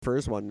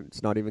first one.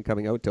 It's not even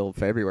coming out till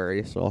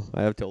February, so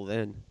I have till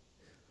then.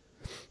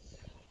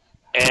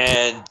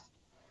 And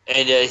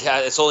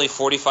it's only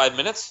 45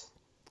 minutes?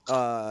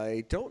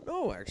 I don't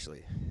know,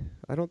 actually.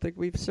 I don't think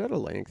we've set a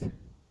length.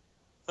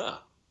 Huh.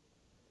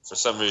 For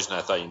some reason,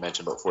 I thought you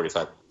mentioned about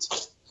 45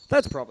 minutes.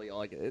 That's probably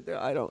all I get.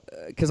 I don't,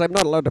 because I'm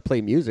not allowed to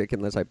play music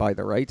unless I buy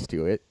the rights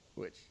to it,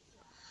 which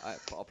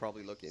I'll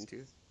probably look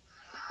into.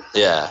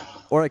 Yeah.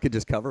 Or I could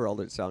just cover all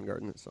the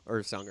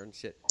Soundgarden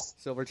shit.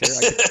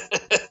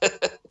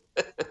 Silverchair.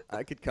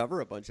 I could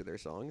cover a bunch of their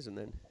songs, and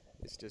then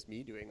it's just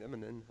me doing them,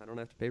 and then I don't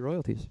have to pay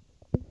royalties.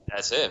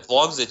 That's it. As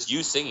long as it's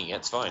you singing it,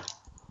 it's fine.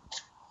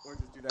 Or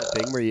just do that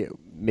thing where you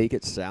make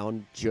it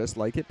sound just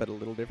like it, but a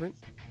little different.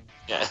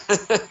 Yeah.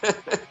 I've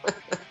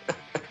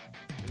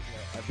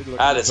been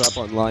looking this up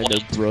online. They're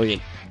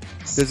brilliant.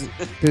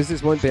 There's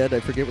this one band, I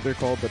forget what they're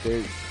called, but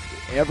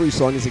every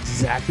song is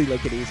exactly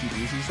like an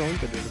AC/DC song,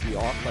 but it'll be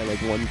off by like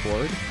one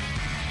chord.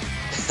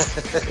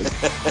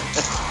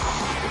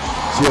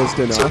 Just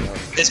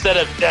enough. Instead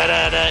of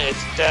da-da-da,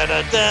 it's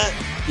da-da-da.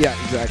 Yeah,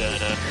 exactly.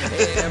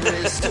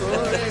 Every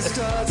story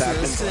starts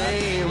the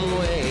same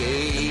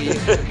way.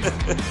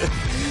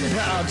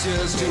 I'll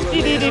just do a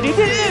little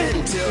bit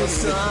until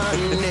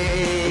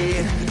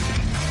Sunday.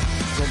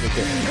 Now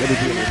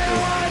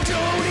I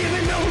don't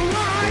even know who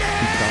I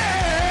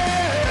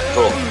am.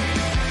 Cool.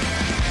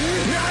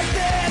 Not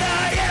that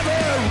I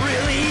ever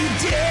really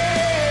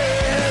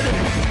did.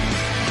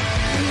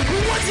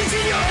 Once it's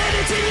in your head,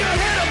 it's in your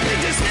head. A big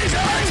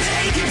decision.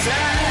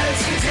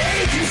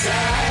 Taking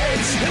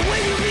sides. And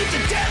when you meet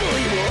the devil,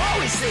 he will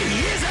always say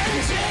he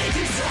isn't.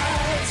 Taking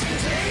sides.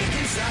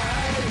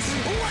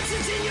 Once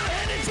it's in your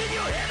head, it's in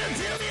your head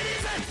until it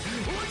isn't.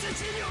 Once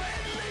it's in your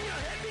head, then your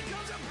head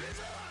becomes a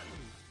prison.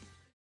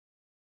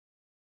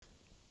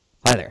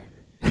 Hi there.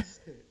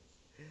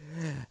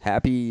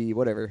 Happy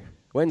whatever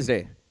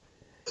Wednesday.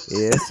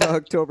 It's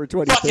October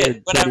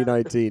 23rd,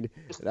 2019.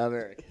 And I'm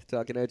Eric,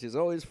 talking at you as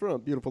always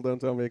from beautiful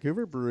downtown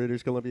Vancouver,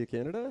 British Columbia,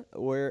 Canada,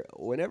 where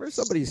whenever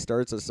somebody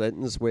starts a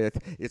sentence with,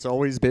 "It's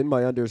always been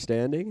my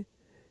understanding,"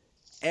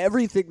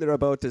 everything they're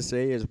about to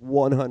say is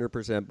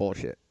 100%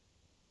 bullshit.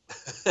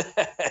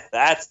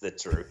 That's the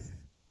truth.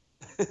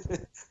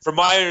 From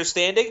my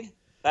understanding,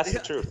 that's the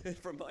truth.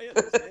 From my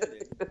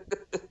understanding.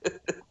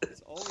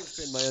 It's always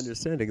been my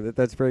understanding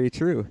that's very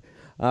true.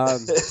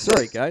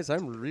 Sorry, guys.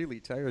 I'm really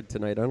tired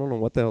tonight. I don't know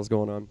what the hell's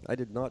going on. I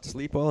did not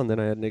sleep well, and then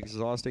I had an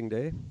exhausting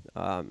day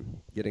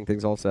getting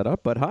things all set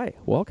up. But hi,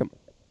 welcome.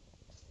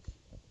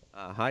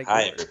 Hi,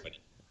 everybody.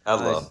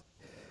 Hello.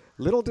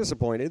 Little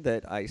disappointed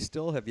that I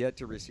still have yet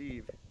to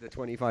receive the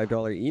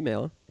 $25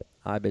 email.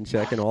 I've been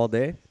checking all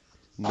day.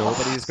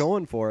 Nobody's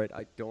going for it.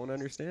 I don't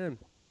understand.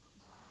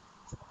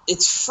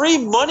 It's free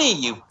money,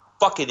 you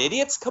fucking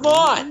idiots. Come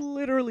on.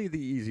 Literally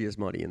the easiest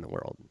money in the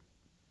world.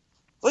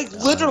 Like,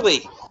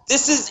 literally,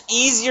 this is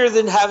easier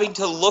than having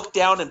to look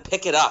down and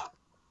pick it up.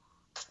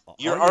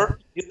 You aren't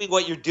doing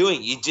what you're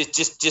doing. You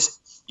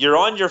just you're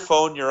on your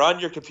phone, you're on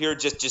your computer,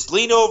 just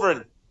lean over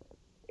and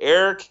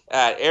Eric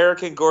at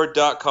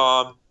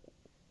ericandgord.com.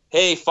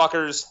 Hey,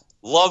 fuckers,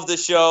 love the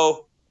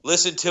show.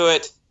 Listen to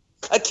it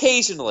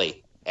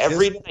occasionally,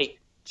 every night.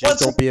 Just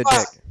don't be a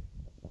dick.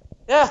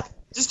 Yeah,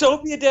 just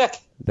don't be a dick.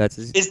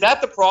 Is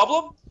that the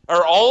problem?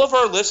 Are all of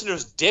our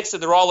listeners dicks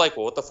and they're all like,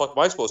 well, what the fuck am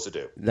I supposed to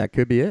do? That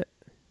could be it.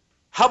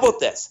 How about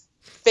this?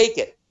 Fake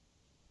it.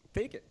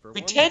 Fake it.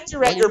 Pretend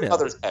you're at your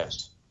mother's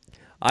house.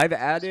 I've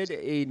added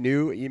a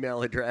new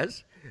email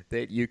address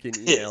that you can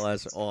email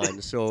us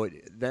on. So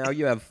now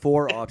you have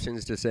 4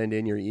 options to send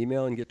in your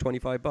email and get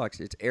 $25.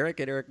 It's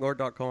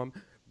eric@ericandgord.com,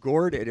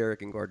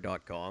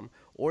 gord@ericandgord.com,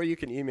 or you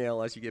can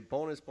email us. You get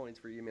bonus points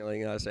for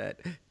emailing us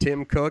at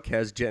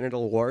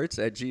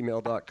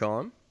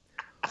timcookhasgenitalwarts@gmail.com.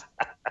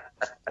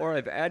 Or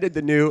I've added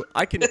the new,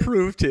 I can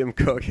prove Tim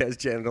Cook has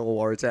genital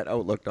warts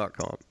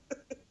 @outlook.com.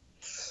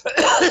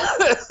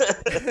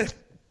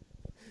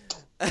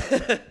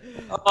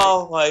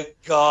 Oh my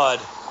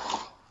God.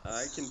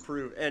 I can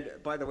prove. And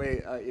by the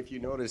way, if you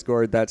notice,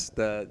 Gord, that's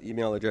the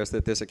email address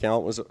that this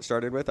account was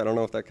started with. I don't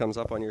know if that comes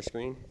up on your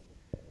screen.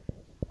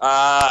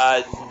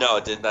 No,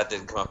 that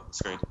didn't come up on the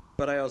screen.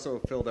 But I also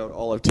filled out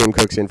all of Tim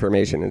Cook's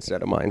information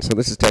instead of mine, so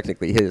this is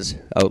technically his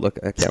Outlook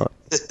account.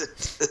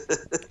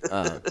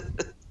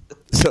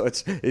 So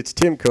it's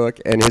Tim Cook,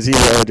 and his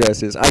email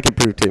address is I can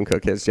prove Tim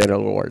Cook has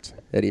genital warts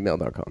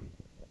 @email.com.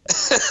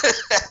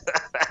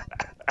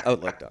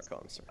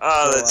 Outlook.com. Sorry.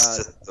 Oh, that's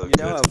just so you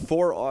now have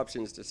 4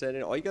 options to send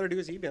in. All you got to do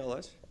is email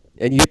us,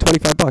 and you get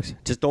 $25.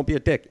 Just don't be a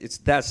dick. It's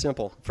that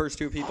simple. First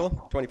 2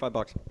 people,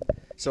 $25.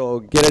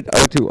 So get it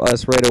out to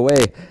us right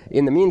away.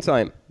 In the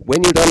meantime,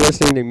 when you're done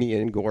listening to me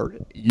and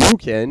Gord, you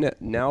can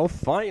now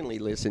finally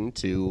listen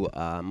to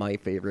my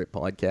favorite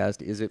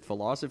podcast, Is It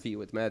Philosophy,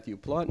 with Matthew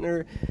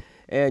Plotner,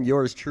 and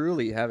yours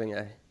truly having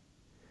a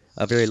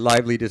very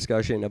lively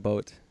discussion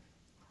about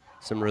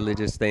some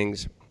religious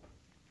things.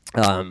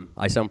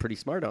 I sound pretty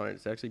smart on it.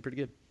 It's actually pretty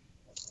good.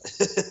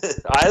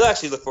 I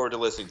actually look forward to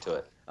listening to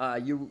it.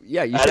 You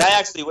and should. I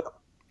actually will.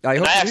 I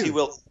hope I you actually do.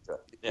 will listen to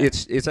it. Yeah.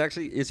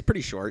 It's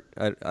pretty short.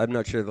 I'm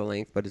not sure the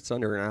length, but it's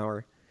under an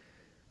hour.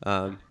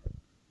 And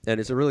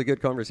it's a really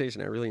good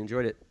conversation. I really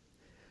enjoyed it.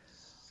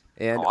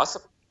 And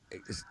Awesome.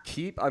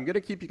 I'm going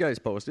to keep you guys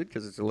posted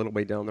because it's a little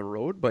way down the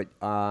road, but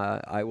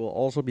I will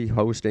also be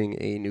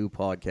hosting a new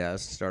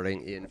podcast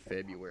starting in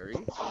February,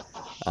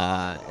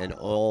 an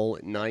all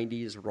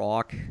 90s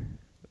rock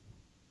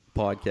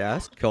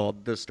podcast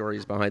called The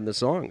Stories Behind the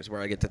Songs,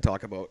 where I get to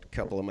talk about a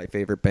couple of my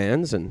favorite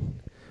bands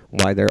and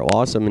why they're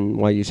awesome and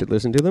why you should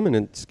listen to them, and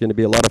it's going to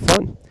be a lot of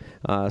fun.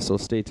 So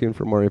stay tuned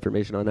for more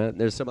information on that.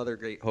 There's some other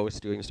great hosts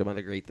doing some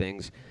other great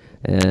things,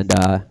 and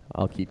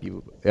I'll keep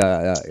you.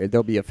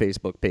 There'll be a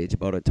Facebook page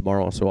about it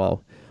tomorrow,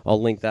 so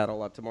I'll link that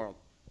all up tomorrow.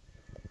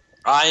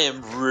 I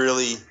am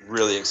really,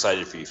 really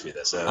excited for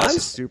this. I'm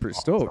super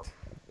stoked.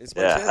 It's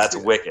my chance that's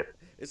wicked.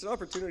 It's an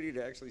opportunity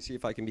to actually see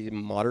if I can be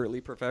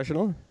moderately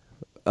professional.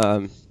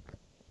 I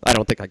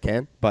don't think I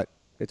can, but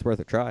it's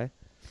worth a try.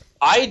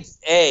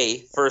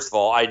 First of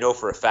all, I know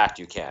for a fact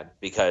you can,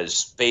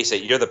 because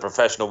basically you're the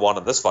professional one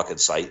on this fucking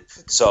site,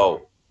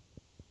 so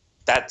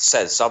that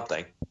says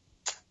something.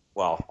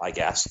 Well, I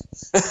guess.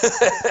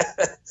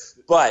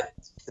 But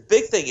the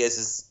big thing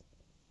is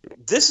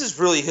this is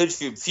really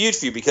huge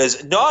for you,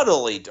 because not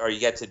only are you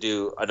get to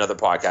do another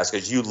podcast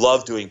because you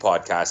love doing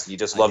podcasts, you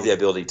just love the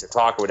ability to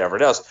talk or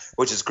whatever else,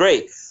 which is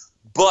great,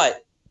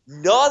 but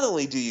not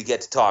only do you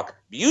get to talk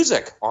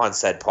music on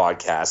said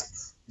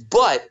podcast,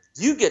 but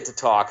you get to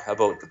talk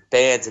about the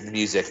bands and the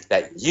music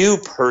that you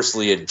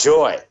personally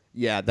enjoy.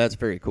 Yeah, that's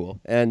very cool.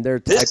 And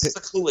this is the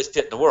coolest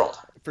shit in the world.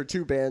 For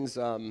two bands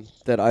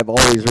that I've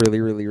always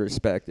really, really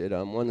respected.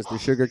 One is the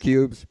Sugar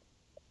Cubes,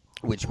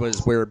 which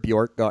was where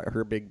Bjork got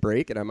her big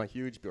break, and I'm a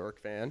huge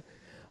Bjork fan.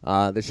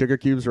 The Sugar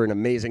Cubes are an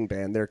amazing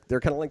band. They're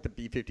kind of like the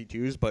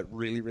B-52s, but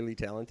really, really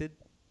talented.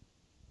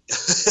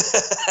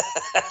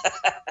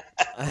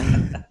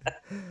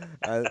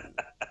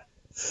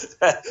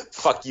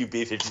 Fuck you,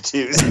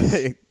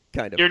 B-52s.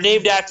 Kind of. You're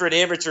named after an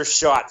amateur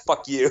shot.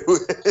 Fuck you.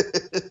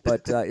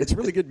 But it's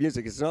really good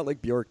music. It's not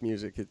like Bjork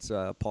music. It's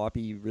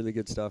poppy, really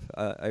good stuff.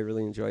 I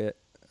really enjoy it.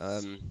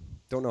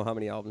 Don't know how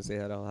many albums they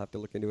had. I'll have to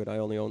look into it. I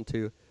only own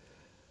 2.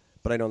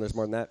 But I know there's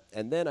more than that.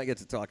 And then I get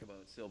to talk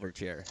about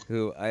Silverchair,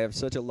 who I have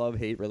such a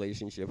love-hate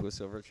relationship with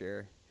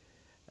Silverchair.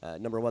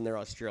 Number 1, they're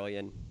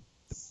Australian.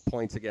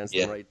 Points against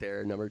them right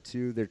there. Number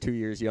 2, they're 2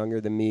 years younger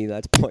than me.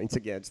 That's points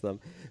against them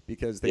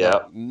because they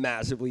got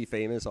massively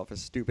famous off a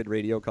stupid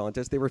radio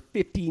contest. They were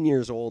 15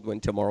 years old when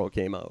Tomorrow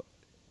came out.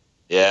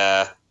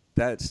 Yeah.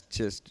 That's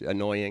just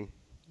annoying.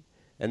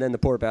 And then the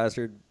poor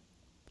bastard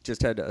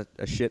just had a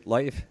shit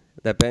life.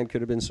 That band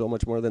could have been so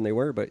much more than they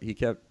were, but he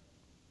kept,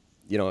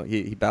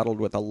 he battled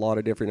with a lot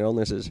of different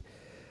illnesses.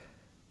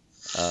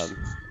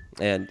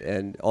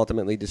 And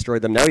ultimately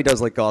destroyed them. Now he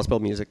does like gospel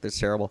music that's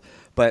terrible.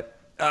 But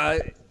I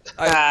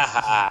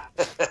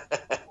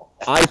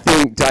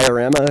think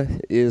Diorama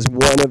is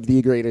one of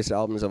the greatest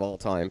albums of all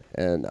time,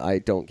 and I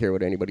don't care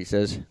what anybody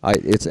says.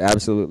 It's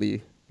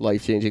absolutely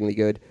life-changingly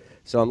good.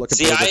 So I'm looking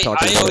forward to talking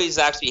about it. I always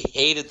actually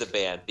hated the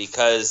band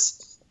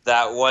because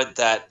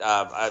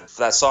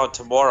that song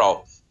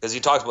Tomorrow, because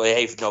he talks about,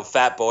 hey,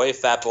 fat boy.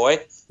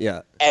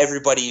 Yeah.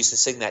 Everybody used to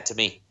sing that to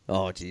me.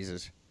 Oh,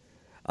 Jesus.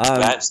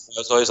 I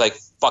was always like,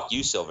 fuck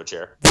you,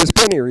 Silverchair. There's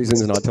plenty of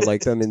reasons not to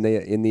like them. In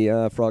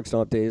the Frog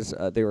Stomp days,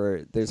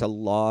 there's a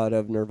lot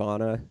of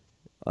Nirvana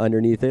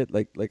underneath it,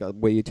 like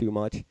way too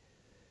much.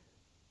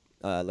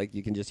 Like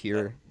you can just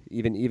hear,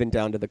 even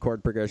down to the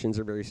chord progressions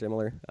are very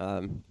similar.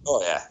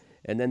 Oh yeah.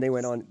 And then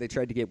they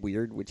tried to get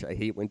weird, which I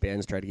hate when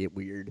bands try to get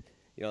weird.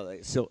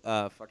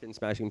 Fucking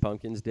Smashing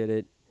Pumpkins did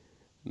it.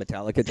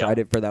 Metallica tried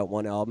it for that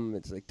one album.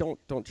 It's like,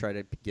 don't try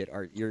to get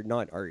art. You're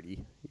not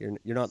arty. You're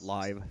not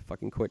live.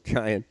 Fucking quit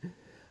trying.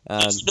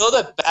 Did you know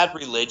that Bad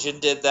Religion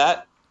did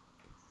that?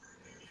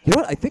 You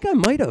know what? I think I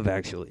might have,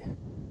 actually.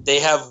 They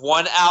have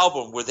one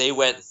album where they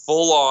went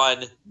full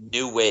on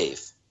new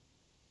wave.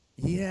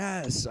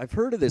 Yes, I've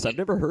heard of this. I've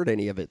never heard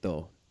any of it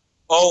though.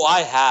 Oh,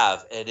 I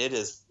have, and it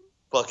is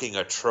fucking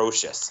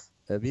atrocious.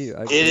 Have you?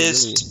 It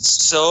is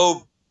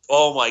so.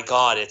 Oh my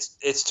god,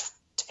 it's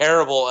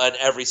terrible in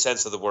every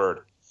sense of the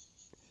word.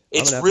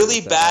 It's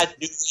really bad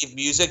new wave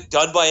music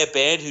done by a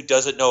band who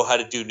doesn't know how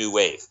to do new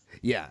wave.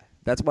 Yeah,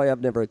 that's why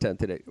I've never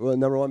attempted it. Well,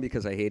 number 1,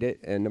 because I hate it,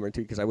 and number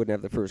 2, because I wouldn't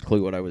have the first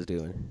clue what I was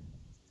doing.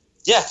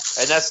 Yeah,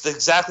 and that's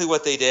exactly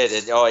what they did.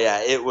 And oh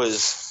yeah,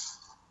 it's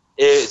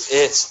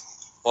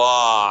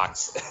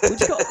fucked.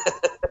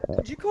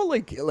 Would you call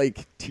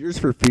like Tears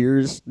for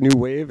Fears new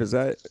wave? Is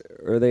that,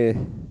 are they?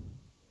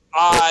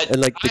 And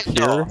like The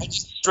Cure? I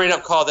just straight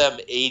up call them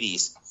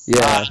 80s.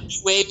 Yeah.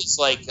 New wave is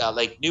like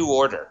New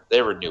Order.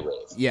 They were new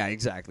wave. Yeah,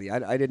 exactly.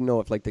 I didn't know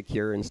if like The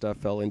Cure and stuff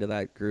fell into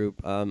that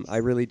group. I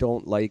really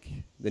don't like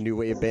the new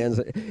wave bands.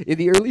 In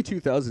the early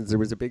 2000s, there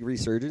was a big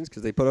resurgence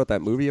because they put out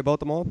that movie about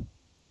them all.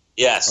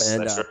 Yes,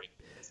 and, that's right.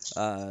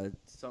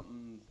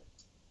 Something,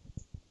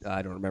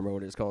 I don't remember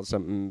what it's called.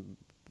 Something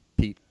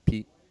Pete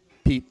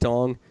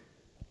Tong.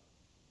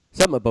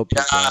 Something about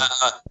Pete Tong.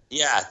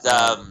 Yeah.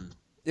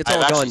 It's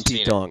all gone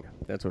Pete Tong.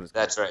 That's what it's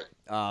called. That's right.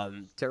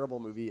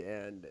 Terrible movie,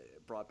 and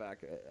brought back.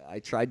 I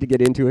tried to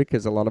get into it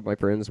because a lot of my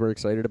friends were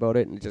excited about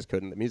it, and just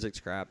couldn't. The music's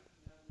crap.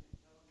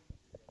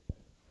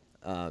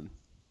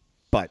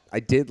 But I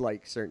did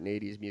like certain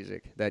 '80s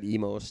music, that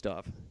emo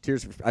stuff.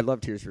 I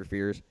love Tears for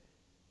Fears.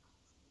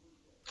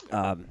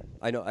 I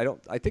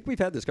think we've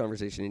had this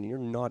conversation, and you're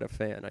not a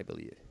fan, I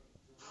believe.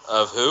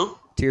 Of who?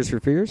 Tears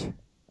for Fears?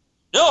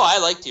 No, I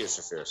like Tears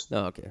for Fears.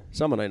 Oh, okay.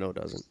 Someone I know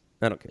doesn't.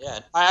 I don't care. Yeah,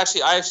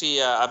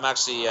 I'm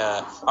not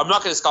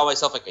going to call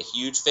myself like a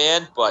huge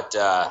fan, but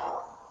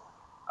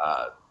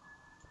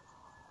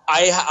I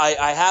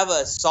have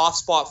a soft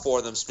spot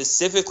for them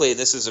specifically. And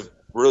this is a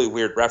really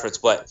weird reference,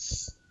 but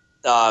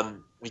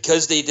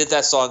because they did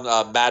that song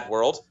 "Mad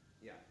World,"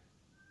 yeah,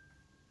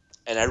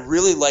 and I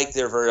really like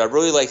their version. I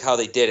really like how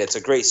they did it. It's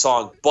a great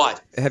song.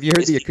 But have you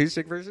heard the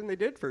acoustic version they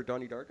did for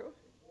Donnie Darko?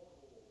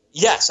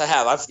 Yes, I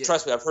have.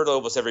 Trust me, I've heard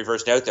almost every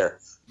version out there.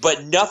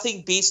 But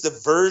nothing beats the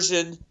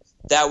version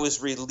that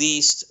was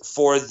released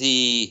for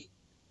the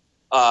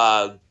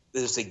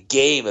there's a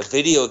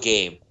video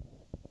game.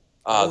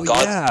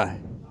 Yeah.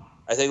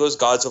 I think it was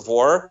Gods of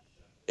War.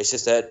 It's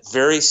just that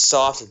very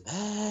soft and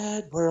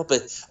mad world,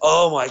 but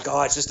oh my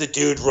god, it's just a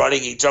dude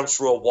running. He jumps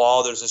through a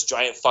wall. There's this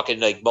giant fucking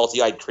like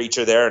multi-eyed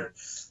creature there, and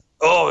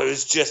it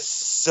was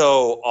just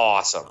so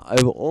awesome.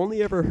 I've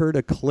only ever heard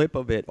a clip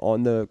of it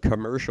on the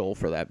commercial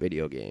for that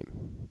video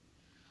game,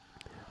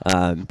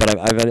 but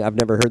I've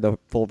never heard the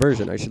full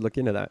version. I should look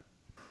into that.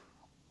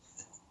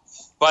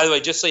 By the way,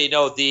 just so you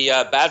know, the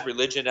Bad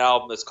Religion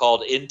album is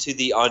called Into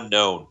the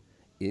Unknown.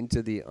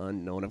 Into the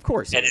Unknown, of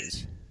course it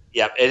is.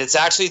 Yeah, and it's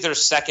actually their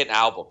second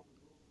album.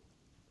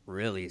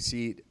 Really?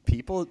 See,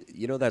 people,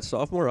 that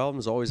sophomore album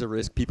is always a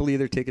risk. People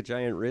either take a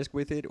giant risk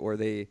with it or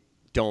they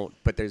don't,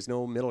 but there's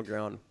no middle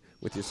ground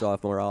with your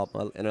sophomore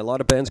album. And a lot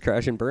of bands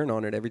crash and burn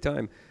on it every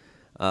time.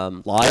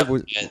 Live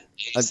was...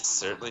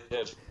 certainly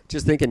did.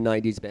 Just thinking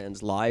 90s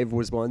bands. Live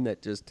was one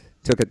that just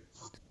took a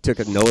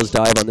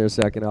nosedive on their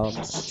second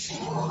album.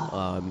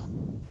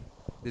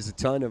 There's a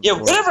ton of... Yeah,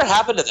 whatever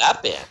happened to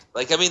that band?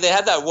 Like, I mean, they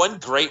had that one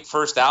great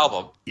first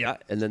album. Yeah,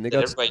 and then they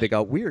got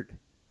weird.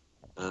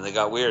 And then they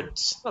got weird.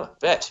 Son of a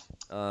bitch.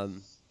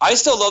 I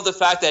still love the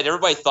fact that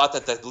everybody thought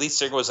that the lead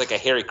singer was like a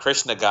Hare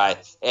Krishna guy,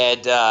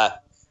 and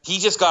he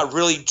just got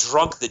really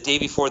drunk the day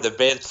before the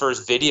band's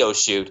first video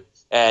shoot,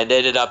 and they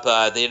ended up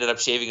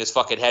shaving his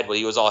fucking head when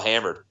he was all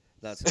hammered.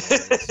 That's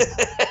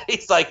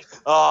He's like,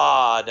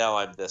 oh, no,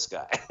 I'm this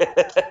guy.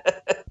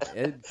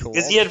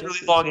 Because he had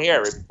really long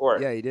hair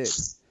before. Yeah, he did.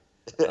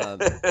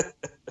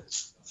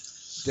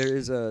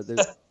 There's a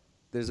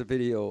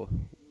video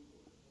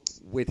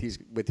with his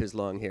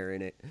long hair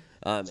in it.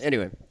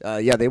 Anyway,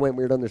 they went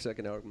weird on their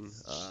second album.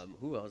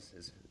 Who else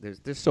is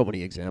there's so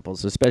many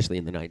examples, especially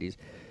in the 90s.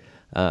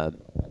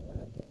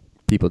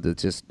 People that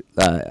just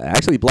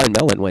actually Blind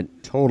Melon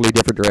went totally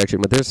different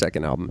direction with their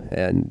second album,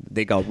 and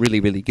they got really,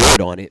 really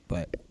good on it.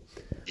 But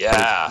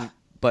yeah,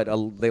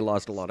 they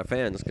lost a lot of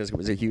fans because it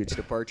was a huge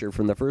departure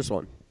from the first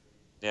one.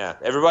 Yeah,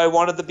 everybody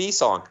wanted the B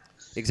song.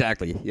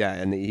 Exactly. Yeah,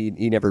 and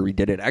he never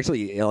redid it.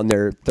 Actually, on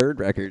their third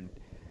record,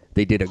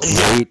 they did a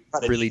great,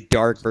 really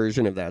dark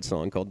version of that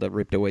song called the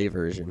Ripped Away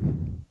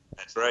version.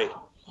 That's right.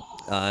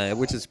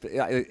 Which is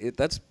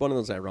that's one of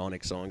those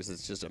ironic songs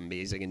that's just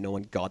amazing, and no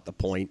one got the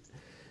point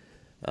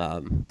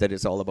that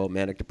it's all about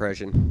manic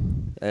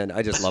depression, and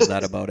I just love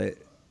that about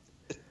it.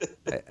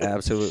 I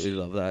absolutely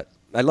love that.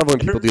 I love when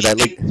people do that.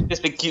 Like,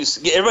 just a cute.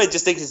 Everybody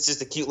just thinks it's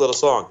just a cute little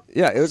song.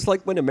 Yeah, it was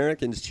like when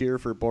Americans cheer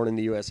for "Born in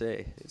the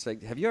USA." It's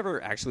like, have you ever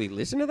actually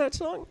listened to that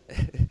song?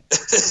 Was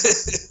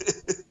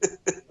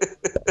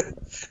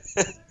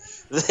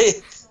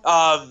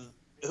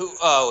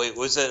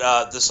it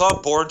the song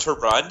 "Born to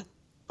Run"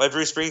 by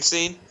Bruce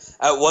Springsteen?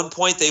 At one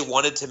point, they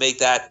wanted to make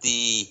that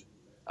the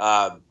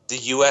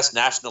U.S.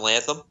 national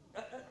anthem.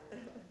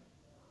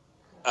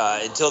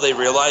 Until they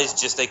realized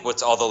just like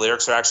what's all the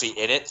lyrics are actually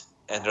in it.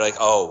 And they're like,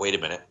 oh, wait a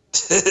minute.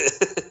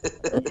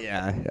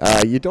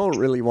 Yeah, you don't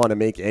really want to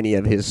make any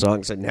of his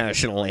songs a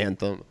national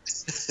anthem.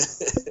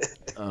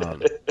 Yeah,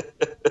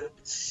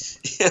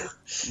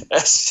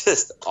 that's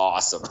just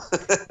awesome.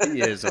 He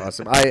is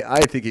awesome.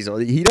 I think he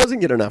doesn't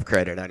get enough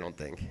credit, I don't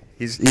think.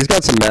 He's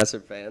got some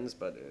massive fans,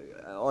 but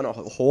on a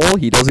whole,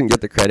 he doesn't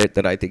get the credit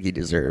that I think he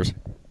deserves.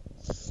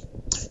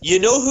 You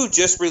know who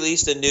just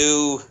released a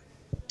new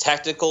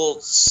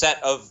technical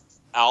set of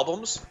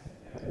albums?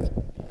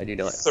 I do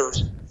not.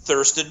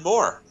 Thurston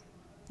Moore.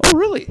 Oh,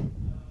 really?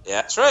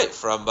 Yeah, that's right.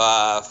 From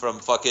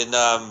fucking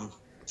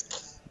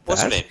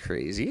what's her name?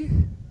 Crazy.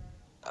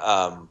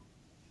 Why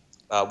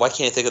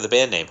can't I think of the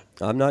band name?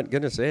 I'm not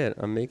gonna say it.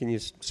 I'm making you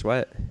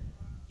sweat.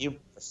 You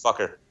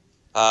fucker.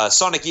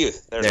 Sonic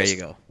Youth. There you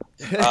go.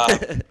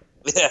 Yeah.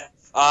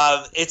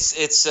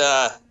 It's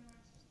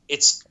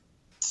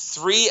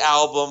 3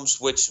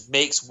 albums, which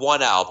makes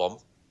 1 album.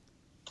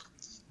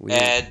 Weird.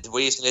 And the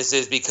reason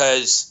is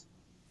because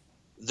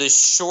the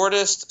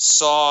shortest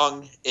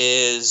song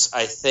is,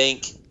 I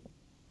think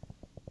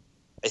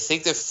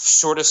the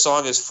shortest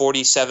song is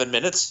 47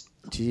 minutes.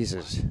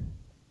 Jesus.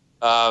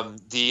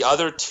 The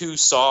other 2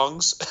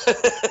 songs,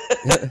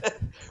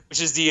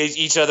 which is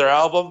each other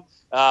album,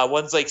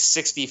 One's like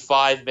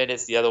 65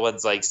 minutes. The other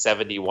one's like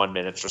 71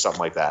 minutes or something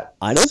like that.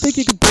 I don't think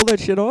you can pull that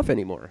shit off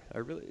anymore. I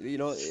really,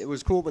 it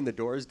was cool when the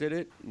Doors did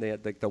it. They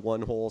had like the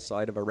one whole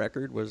side of a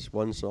record was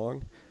one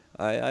song.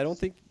 I don't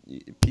think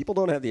people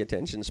don't have the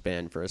attention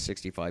span for a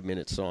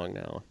 65-minute song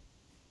now.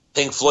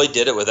 Pink Floyd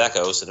did it with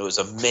Echoes, and it was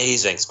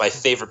amazing. It's my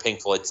favorite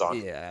Pink Floyd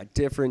song. Yeah,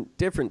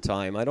 different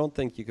time. I don't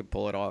think you could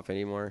pull it off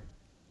anymore.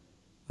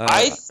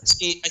 I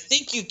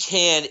think you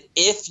can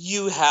if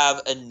you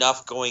have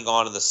enough going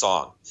on in the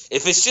song.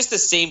 If it's just the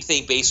same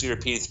thing basically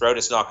repeated throughout,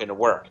 it's not going to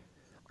work.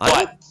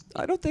 But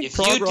I don't think if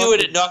you do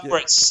it enough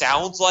where it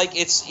sounds like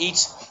it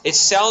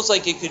sounds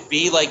like it could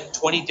be like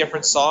 20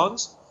 different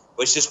songs,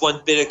 but it's just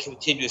one bit of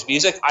continuous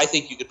music, I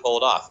think you could pull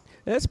it off.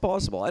 That's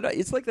possible.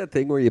 It's like that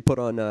thing where you put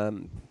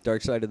on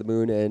Dark Side of the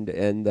Moon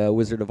and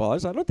Wizard of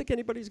Oz. I don't think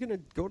anybody's going to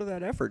go to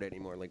that effort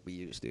anymore like we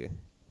used to.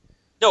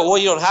 No, well,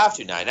 you don't have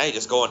to now. Now you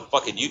just go on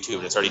fucking YouTube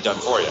and it's already done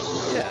for you.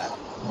 Yeah.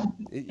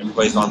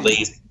 Everybody's gone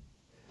lazy.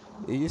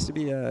 It used to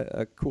be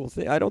a cool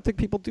thing. I don't think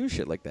people do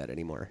shit like that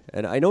anymore.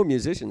 And I know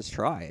musicians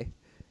try,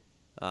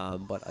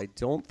 but I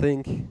don't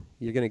think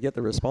you're going to get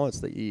the response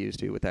that you used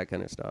to with that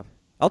kind of stuff.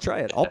 I'll try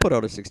it. I'll put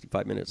out a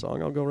 65-minute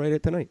song. I'll go write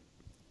it tonight.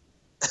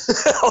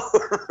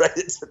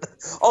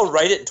 I'll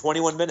write it in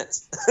 21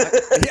 minutes.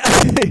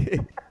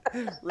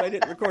 Write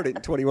it and record it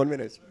in 21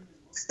 minutes.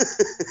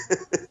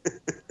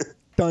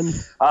 Done.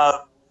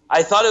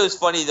 I thought it was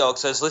funny though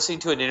because I was listening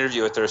to an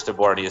interview with Thurston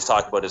Moore and he was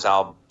talking about his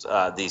album,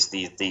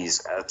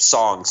 these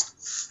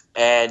songs,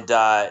 and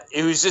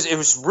it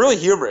was really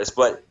humorous.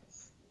 But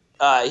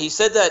he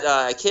said that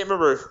I can't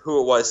remember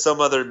who it was. Some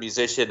other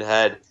musician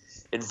had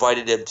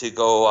invited him to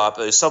go up.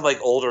 It was some like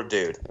older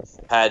dude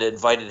had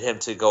invited him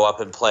to go up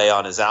and play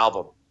on his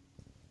album,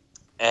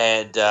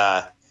 and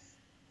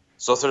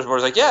so Thurston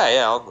Moore's like,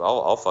 yeah,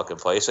 I'll fucking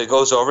play. So he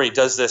goes over, and he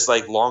does this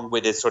like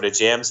long-winded sort of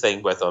jams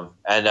thing with him,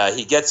 and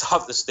he gets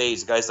off the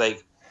stage. The guy's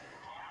like,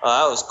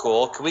 "Oh, that was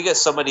cool. Can we get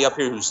somebody up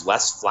here who's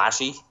less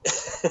flashy?"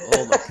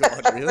 Oh my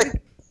god, really?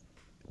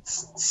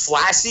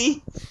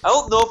 Flashy? I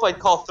don't know if I'd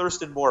call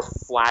Thurston Moore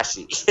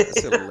flashy.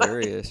 That's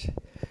hilarious.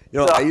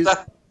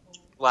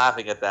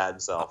 Laughing at that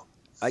himself.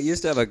 I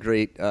used to have a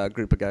great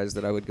group of guys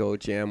that I would go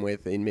jam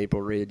with in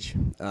Maple Ridge.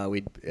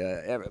 We'd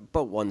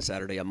about one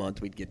Saturday a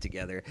month we'd get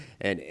together,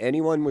 and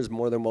anyone was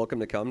more than welcome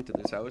to come to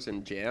this house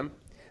and jam.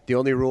 The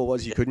only rule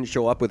was you couldn't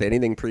show up with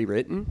anything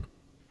pre-written.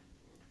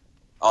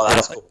 Oh,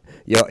 that's cool.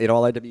 Yeah, it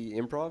all had to be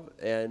improv,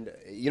 and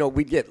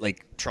we'd get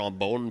like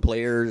trombone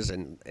players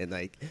and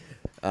like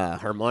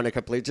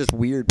harmonica players, just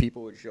weird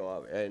people would show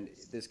up, and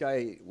this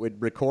guy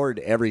would record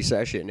every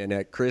session, and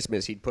at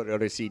Christmas he'd put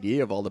out a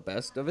CD of all the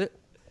best of it.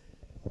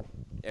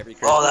 Every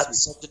Christmas. Oh,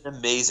 that's such an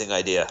amazing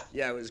idea.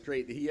 Yeah, it was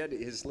great. He had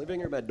his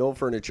living room had no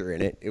furniture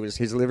in it.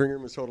 His living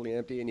room was totally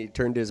empty, and he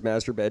turned his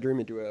master bedroom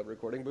into a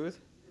recording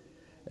booth.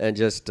 And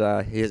just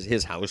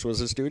his house was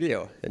a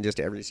studio. And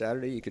just every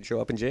Saturday you could show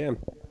up and jam.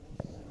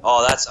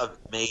 Oh, that's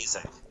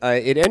amazing.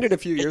 It ended a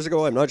few years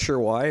ago. I'm not sure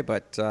why,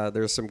 but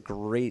there's some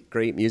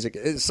great music.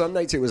 Some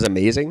nights it was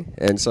amazing,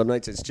 and some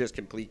nights it's just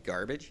complete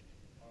garbage.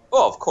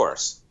 Oh, of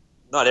course.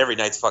 Not every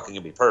night's fucking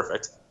gonna be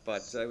perfect.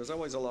 But it was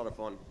always a lot of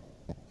fun.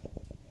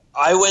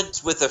 I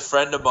went with a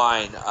friend of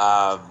mine.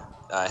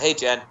 Hey,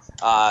 Jen.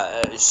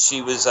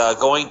 She was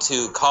going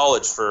to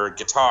college for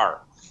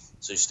guitar.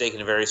 So she's taking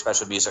a very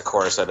special music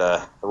course at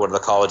one of the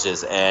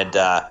colleges. And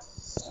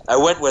I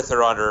went with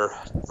her on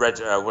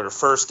her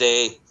first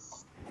day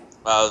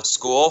of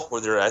school.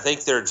 I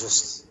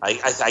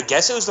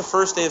guess it was the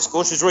first day of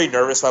school. She was really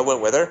nervous, so I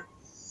went with her.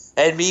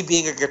 And me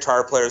being a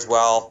guitar player as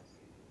well,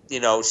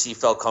 she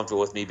felt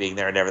comfortable with me being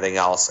there and everything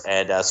else.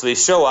 And so we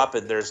show up,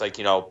 and there's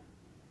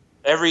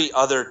every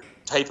other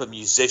type of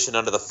musician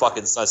under the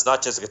fucking sun. It's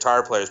not just the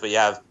guitar players, but you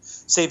have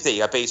same thing.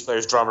 You got bass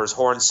players, drummers,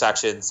 horn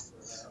sections,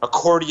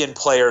 accordion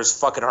players,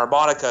 fucking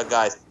harmonica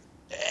guys,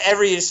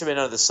 every instrument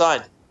under the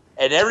sun,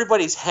 and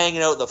everybody's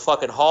hanging out in the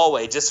fucking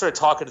hallway, just sort of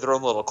talking to their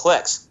own little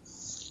cliques.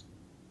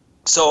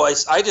 So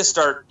I just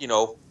start,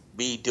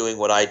 me doing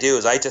what I do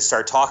is I just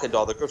start talking to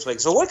all the groups.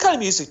 Like, so what kind of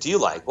music do you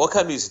like? What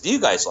kind of music do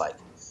you guys like?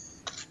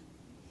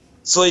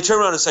 So they turn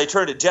around and say, I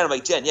turn to Jen. I'm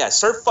like, Jen, yeah,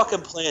 start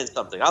fucking playing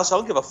something. I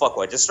don't give a fuck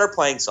what. Just start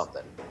playing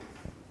something.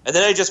 And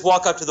then I just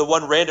walk up to the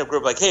one random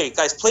group like, hey,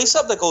 guys, play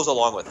something that goes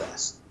along with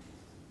this.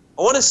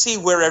 I want to see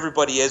where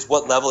everybody is,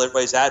 what level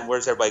everybody's at, and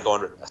where's everybody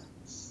going with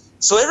this.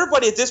 So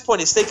everybody at this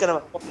point is thinking I'm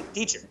a fucking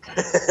teacher.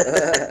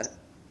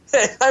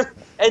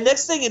 And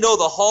next thing you know,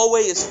 the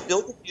hallway is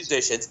filled with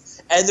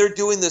musicians, and they're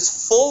doing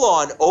this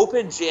full-on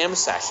open jam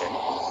session,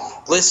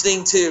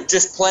 playing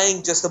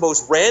just the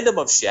most random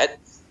of shit.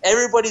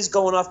 Everybody's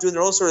going off doing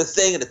their own sort of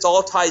thing, and it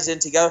all ties in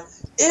together.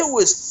 It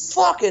was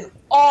fucking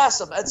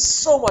awesome. That's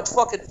so much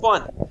fucking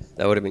fun.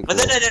 That would have been cool.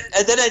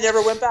 And then I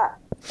never went back.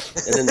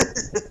 And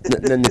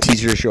then the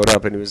teacher showed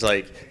up, and he was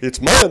like,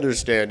 it's my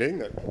understanding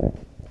that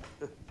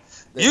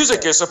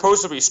music is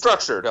supposed to be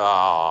structured.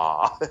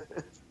 Ah,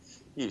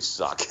 you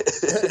suck.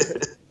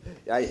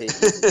 I hate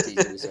music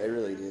teachers. I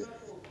really do.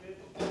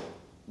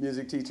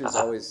 Music teachers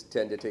always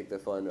tend to take the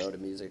fun out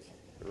of music.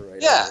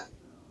 Right. Yeah.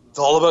 It's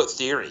all about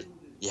theory.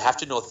 You have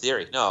to know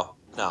theory. No,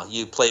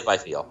 you play by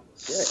feel.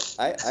 Yeah,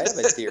 I have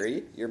a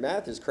theory. Your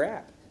math is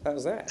crap.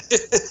 How's that?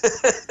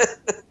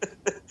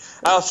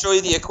 I'll show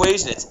you the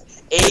equation.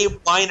 It's A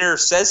minor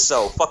says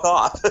so. Fuck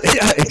off.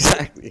 Yeah,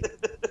 exactly.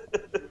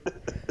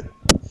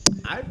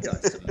 I've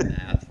got some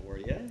math for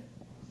you.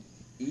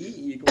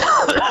 E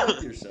equals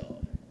help yourself.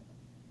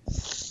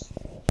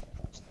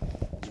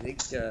 You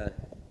think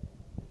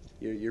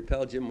your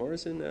pal Jim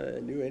Morrison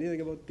knew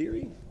anything about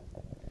theory?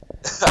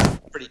 I'm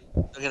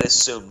gonna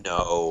assume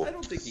no. I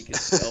don't think he can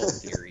spell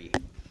theory.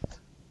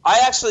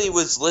 I actually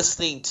was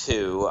listening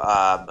to.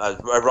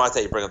 Ironic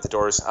that you bring up the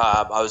Doors.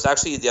 I was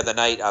actually the other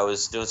night. I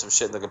was doing some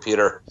shit in the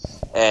computer,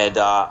 and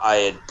I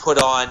had put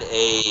on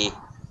a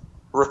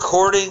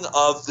recording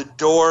of the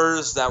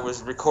Doors that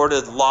was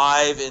recorded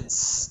live in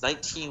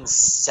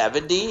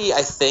 1970,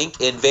 I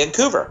think, in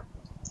Vancouver.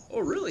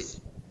 Oh, really?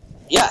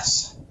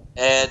 Yes,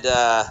 and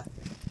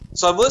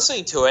so I'm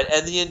listening to it,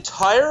 and the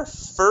entire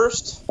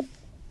first.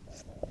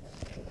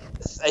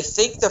 I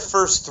think the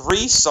first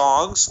 3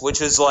 songs,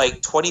 which is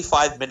like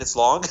 25 minutes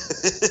long,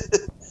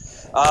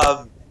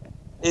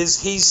 is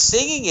he's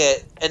singing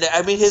it, and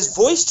I mean his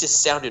voice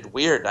just sounded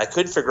weird. I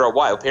couldn't figure out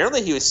why.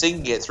 Apparently he was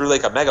singing it through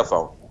like a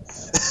megaphone.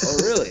 Oh,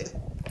 really?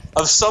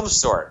 Of some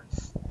sort.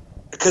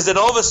 Because then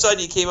all of a sudden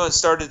he came out and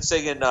started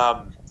singing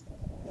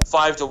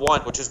 5 to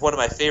 1, which is one of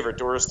my favorite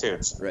Doors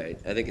tunes. Right.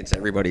 I think it's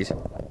everybody's.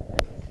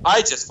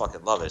 I just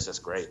fucking love it. It's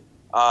just great.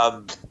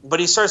 But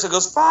he starts and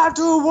goes 5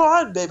 to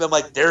 1, baby. I'm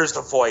like, there's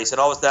the voice,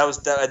 and all that was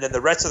that. And then the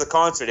rest of the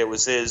concert, it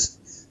was his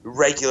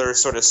regular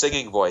sort of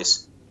singing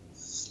voice.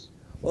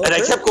 Well, and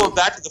I kept going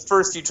back to the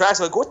first few tracks.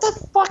 I'm like, what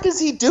the fuck is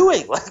he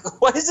doing?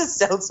 Like, why does it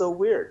sound so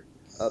weird?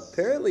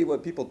 Apparently,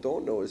 what people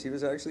don't know is he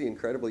was actually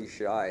incredibly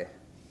shy,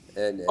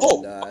 and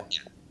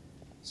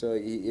so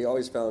he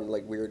always found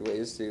like weird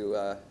ways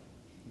to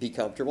be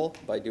comfortable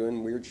by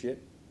doing weird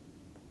shit.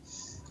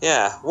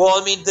 Yeah, well,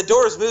 I mean, the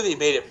Doors movie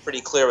made it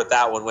pretty clear with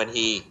that one when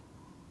he...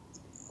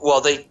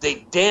 Well, they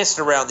danced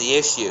around the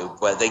issue,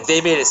 but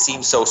they made it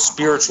seem so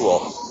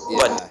spiritual. Yeah.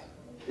 But,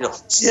 you know,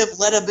 Jim,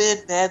 let him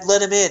in, man,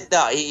 let him in.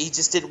 No, he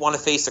just didn't want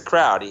to face the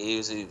crowd. He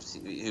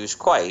was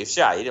quiet, he was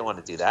shy. He didn't want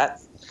to do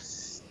that.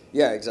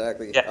 Yeah,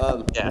 exactly.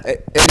 Yeah. Eddie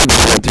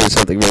went through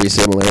something very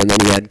similar, and then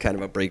he had kind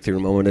of a breakthrough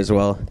moment as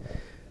well.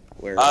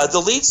 Where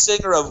the lead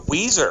singer of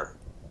Weezer,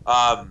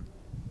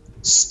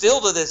 still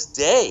to this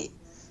day...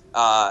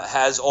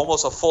 has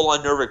almost a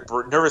full-on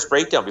nervous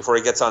breakdown before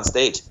he gets on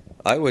stage.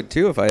 I would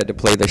too if I had to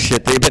play the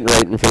shit they've been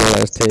writing for the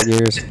last 10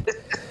 years.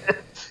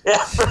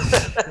 Yeah.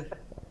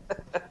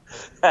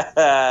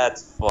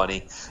 That's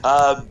funny.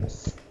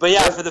 But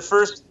yeah, for the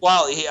first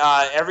while,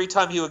 every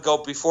time he would go,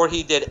 before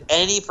he did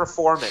any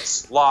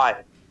performance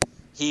live,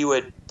 he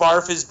would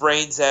barf his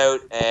brains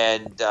out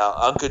and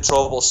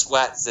uncontrollable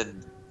sweats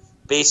and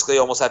basically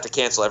almost have to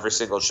cancel every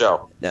single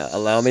show. Now,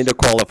 allow me to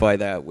qualify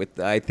that with,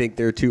 I think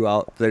their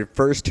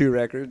first 2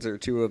 records are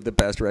 2 of the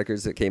best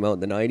records that came out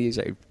in the 90s.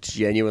 I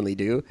genuinely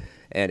do.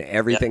 And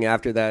everything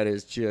after that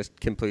is just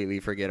completely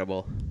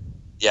forgettable.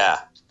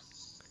 Yeah.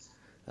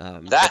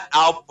 That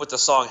album with the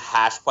song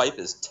Hash Pipe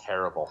is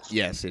terrible.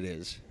 Yes, it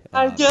is.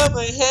 I got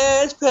my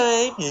hash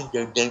pipe.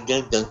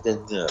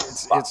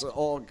 It's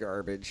all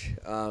garbage.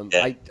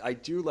 I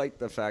do like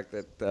the fact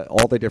that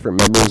all the different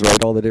members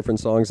write all the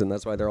different songs, and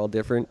that's why they're all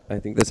different. I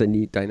think that's a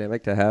neat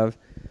dynamic to have.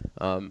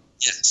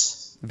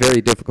 Yes. Very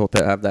difficult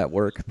to have that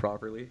work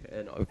properly,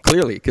 and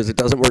clearly, because it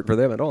doesn't work for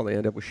them at all. They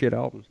end up with shit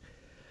albums.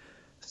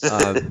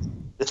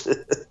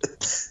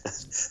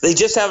 They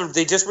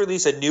just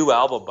released a new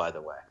album, by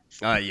the way.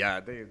 Yeah,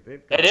 and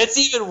it's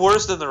even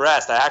worse than the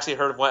rest.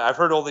 I've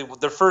heard only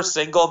their first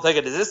single. I'm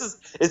thinking, is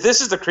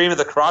this the cream of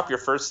the crop? Your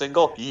first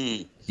single?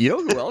 You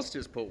know who else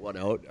just put one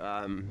out?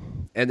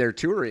 And they're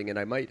touring, and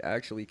I might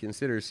actually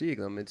consider seeing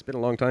them. It's been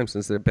a long time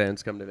since the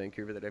band's come to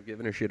Vancouver that I've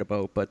given a shit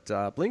about. But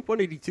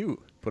Blink-182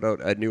 put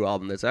out a new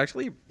album that's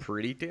actually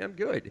pretty damn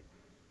good.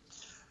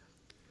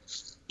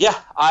 Yeah,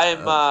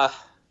 I'm on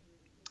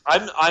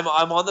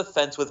the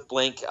fence with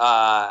Blink.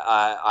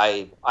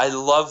 I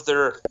love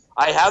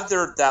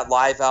that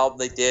live album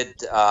they did.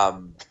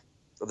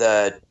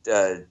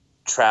 The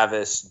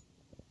Travis,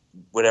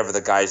 whatever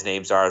the guys'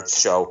 names are,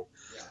 show.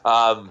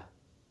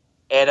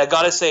 And I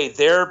gotta say,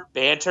 their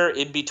banter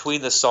in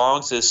between the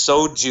songs is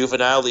so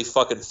juvenilely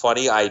fucking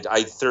funny.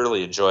 I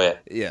thoroughly enjoy it.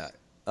 Yeah.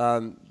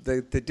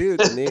 The dude,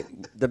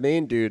 the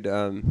main dude,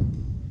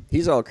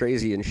 he's all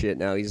crazy and shit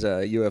now. He's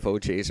a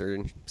UFO chaser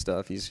and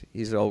stuff.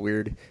 He's all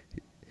weird.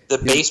 The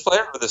bass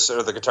player or the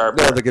guitar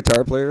player? No, the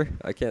guitar player.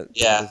 I can't.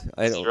 Yeah.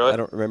 I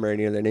don't remember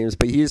any of their names,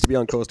 but he used to be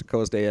on Coast to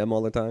Coast AM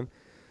all the time.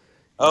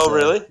 Oh,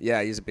 really?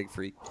 Yeah, he's a big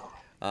freak.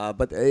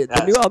 But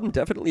the new album,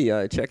 definitely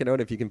check it out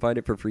if you can find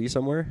it for free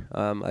somewhere.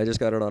 I just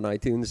got it on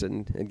iTunes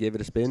and gave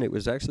it a spin. It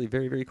was actually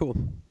very, very cool.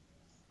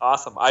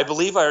 Awesome. I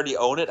believe I already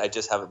own it. I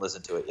just haven't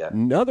listened to it yet.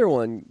 Another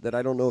one that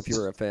I don't know if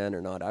you're a fan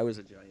or not. I was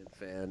a giant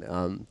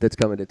fan. That's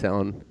coming to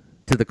town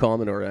to the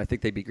Commodore. I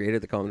think they'd be great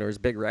at the Commodore. Is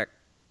Big Wreck.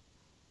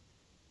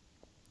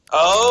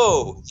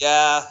 Oh,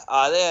 yeah.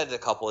 They had a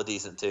couple of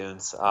decent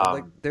tunes.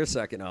 Like their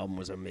second album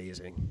was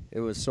amazing. It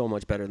was so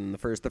much better than the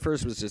first. The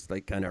first was just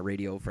like kind of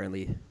radio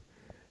friendly,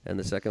 and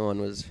the second one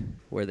was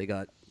where they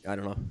got, I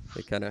don't know,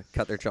 they kind of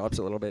cut their chops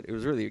a little bit. It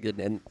was really good,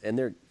 and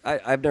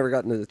I've never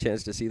gotten the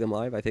chance to see them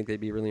live. I think they'd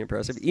be really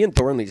impressive. Ian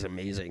Thornley's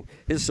amazing.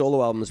 His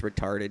solo album is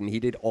retarded, and he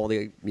did all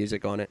the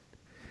music on it.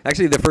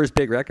 Actually, the first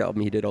Big Wreck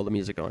album, he did all the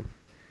music on.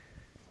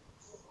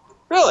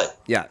 Really?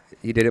 Yeah,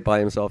 he did it by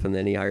himself, and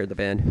then he hired the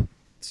band.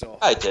 So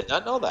I did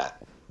not know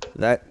that.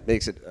 that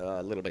makes it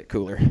a little bit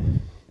cooler.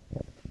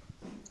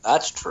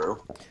 That's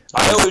true.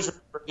 I always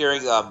remember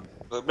hearing,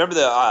 remember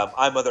the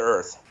I Mother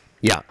Earth?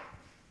 Yeah.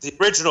 The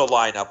original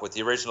lineup with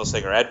the original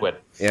singer, Edwin.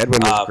 Edwin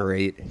was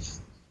great.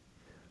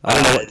 I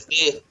don't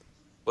know.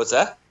 What's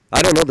that?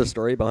 I don't know the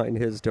story behind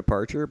his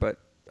departure, but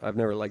I've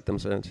never liked them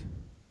since.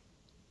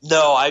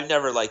 No, I've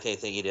never liked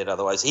anything he did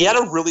otherwise. He had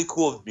a really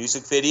cool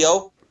music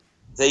video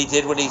that he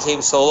did when he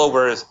came solo,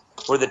 where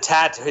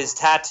his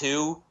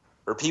tattoo,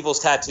 or people's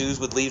tattoos,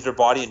 would leave their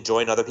body and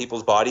join other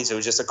people's bodies. It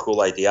was just a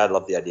cool idea. I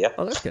love the idea.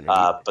 Oh, that's kind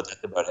of neat. But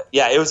that's about it.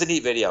 Yeah, it was a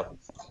neat video.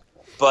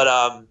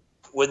 But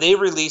when they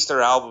released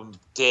their album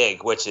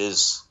Dig, which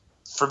is,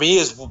 for me,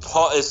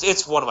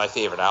 it's one of my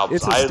favorite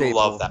albums. I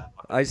love that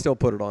one. I still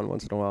put it on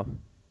once in a while.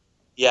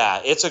 Yeah,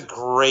 it's a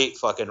great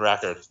fucking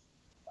record.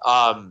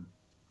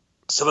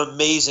 Some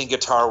amazing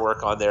guitar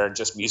work on there, and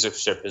just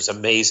musicship is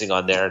amazing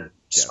on there, and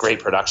just great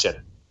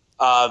production.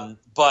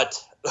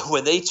 But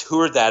when they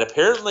toured that,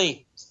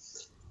 apparently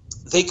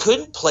they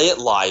couldn't play it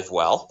live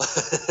well.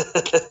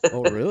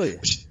 Oh, really?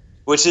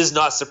 Which is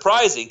not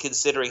surprising,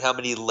 considering how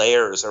many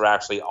layers are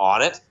actually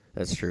on it.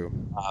 That's true.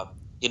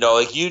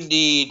 Like you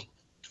need,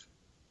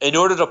 in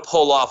order to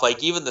pull off,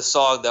 like even the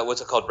song that, what's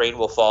it called, Rain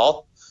Will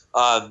Fall,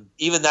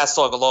 even that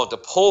song alone, to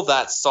pull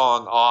that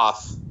song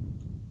off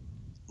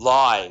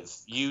live,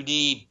 you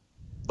need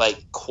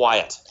like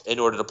quiet in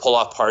order to pull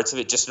off parts of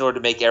it, just in order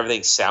to make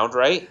everything sound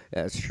right.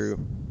 That's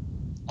true.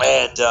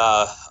 And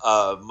a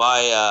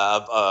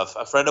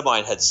friend of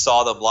mine had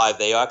saw them live.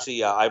 They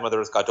actually, I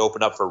Mother Earth got to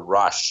open up for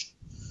Rush.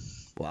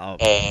 Wow.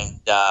 And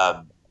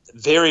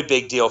very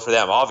big deal for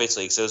them,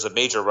 obviously, because it was a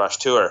major Rush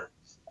tour.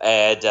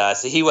 And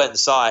so he went and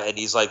saw it, and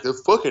he's like, the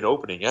fucking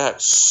opening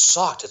act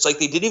sucked. It's like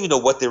they didn't even know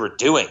what they were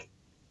doing.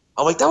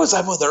 I'm like, that was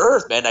I Mother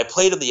Earth, man. I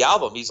played him the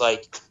album. He's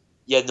like,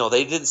 yeah, no,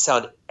 they didn't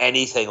sound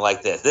anything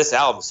like this. This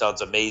album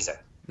sounds amazing.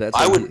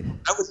 I would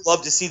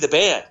love to see the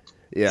band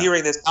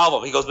hearing this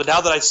album. He goes, but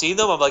now that I've seen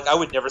them, I'm like, I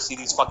would never see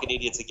these fucking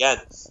idiots again.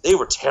 They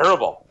were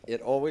terrible.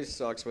 It always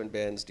sucks when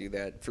bands do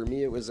that. For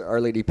me, it was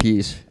Our Lady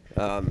Peace.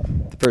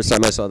 The first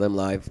time I saw them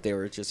live, they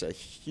were just a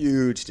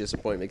huge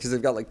disappointment because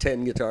they've got like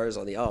 10 guitars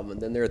on the album,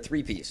 and then they're a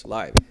 3-piece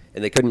live,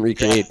 and they couldn't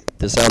recreate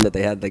the sound that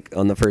they had like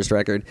on the first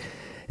record.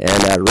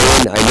 And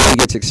Rain, I know he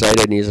gets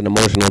excited and he's an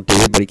emotional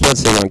dude, but he can't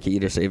sing on key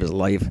to save his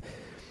life.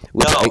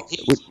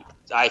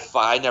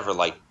 I never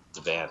liked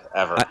the band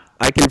ever.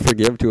 I can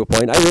forgive to a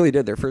point. I really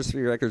did. Their first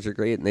 3 records are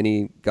great, and then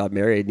he got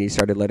married and he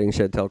started letting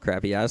Chantel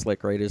Crappy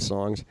Asslick write his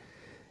songs,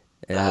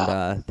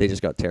 and they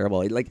just got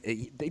terrible. Like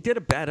they did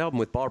a bad album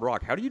with Bob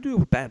Rock. How do you do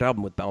a bad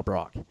album with Bob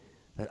Rock?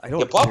 I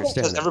don't Bob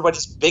understand. Rock has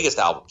everybody's biggest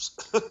albums.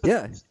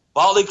 Yeah.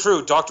 Motley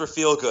Crue, Dr.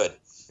 Feelgood.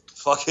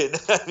 Fucking,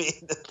 I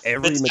mean,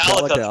 every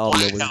Metallica album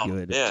was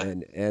good, yeah.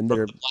 and from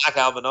their the Black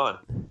Album on.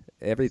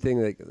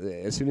 Everything, like,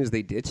 as soon as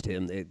they ditched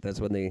him, that's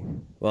when they,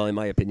 well, in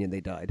my opinion,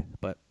 they died.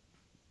 But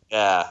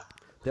yeah,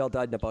 they all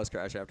died in a bus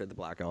crash after the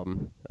Black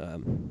Album,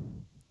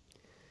 and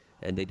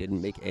they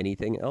didn't make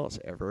anything else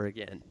ever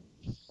again.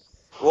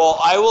 Well,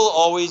 I will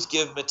always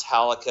give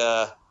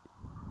Metallica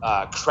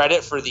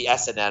credit for the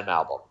S&M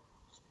album.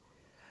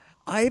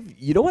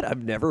 You know what?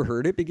 I've never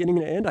heard it beginning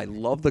to end. I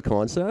love the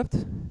concept,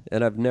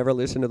 and I've never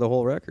listened to the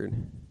whole record.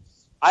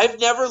 I've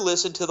never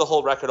listened to the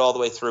whole record all the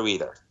way through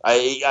either.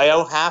 I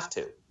don't have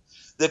to.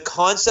 The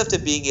concept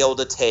of being able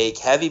to take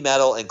heavy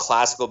metal and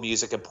classical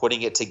music and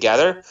putting it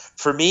together,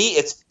 for me,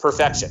 it's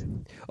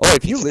perfection. Oh,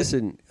 if you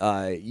listen,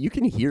 you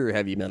can hear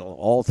heavy metal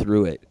all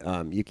through it.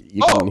 You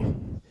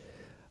can.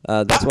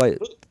 That's why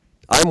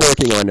I'm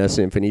working on a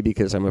symphony,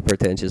 because I'm a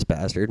pretentious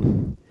bastard,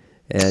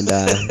 and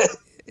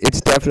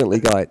it's definitely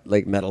got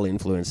like metal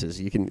influences.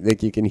 You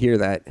can hear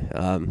that,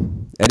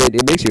 and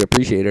it makes you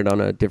appreciate it on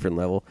a different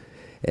level,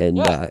 and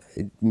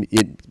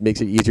it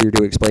makes it easier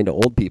to explain to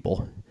old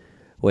people.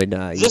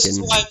 This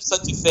is why I'm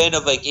such a fan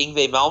of like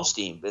Yngwie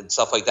Malmsteen and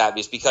stuff like that,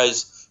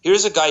 because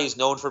here's a guy who's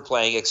known for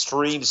playing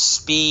extreme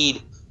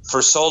speed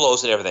for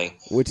solos and everything,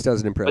 which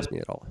doesn't impress me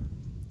at all.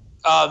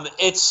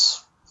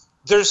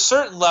 There's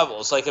certain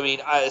levels. Like, I mean,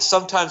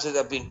 sometimes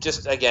I've been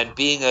just, again,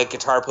 being a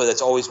guitar player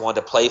that's always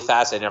wanted to play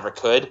fast, I never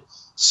could.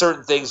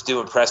 Certain things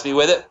do impress me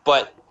with it,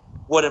 but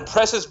what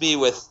impresses me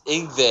with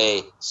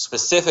Yngwie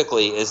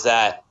specifically is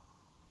that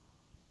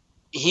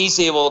he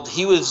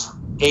was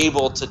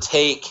able to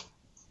take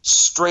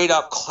straight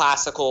up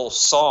classical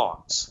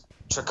songs,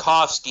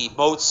 Tchaikovsky,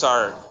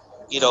 Mozart,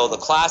 the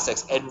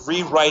classics and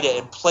rewrite it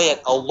and play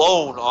it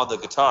alone on the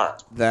guitar.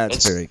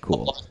 That's very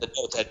cool. The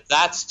notes, and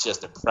that's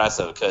just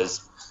impressive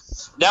because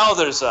now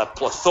there's a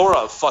plethora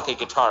of fucking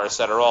guitarists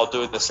that are all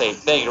doing the same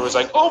thing. It was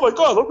like, oh my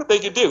god, look what they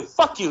can do.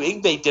 Fuck you,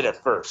 Yngwie did it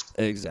first.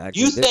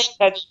 Exactly. You thank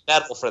heavy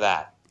metal for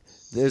that.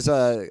 There's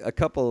a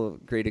couple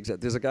of great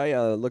examples. There's a guy,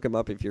 look him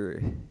up if you're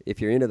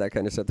into that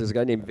kind of stuff. There's a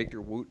guy named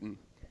Victor Wooten.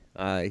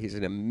 He's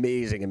an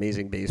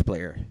amazing bass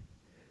player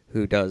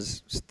who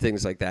does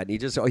things like that.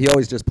 And he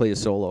always just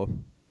plays solo.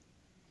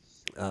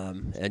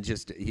 And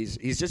he's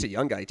just a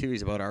young guy too.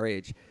 He's about our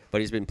age, but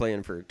he's been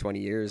playing for 20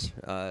 years,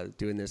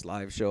 doing this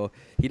live show.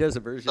 He does a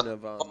version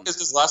of. What is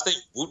his last name?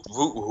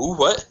 Who?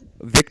 What?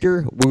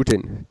 Victor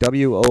Wooten.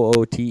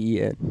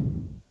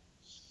 Wooten.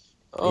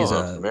 Oh, He's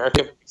an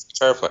American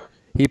guitar player.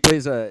 He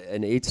plays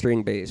an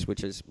 8-string bass,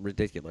 which is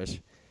ridiculous.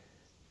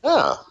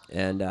 Oh.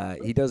 And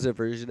he does a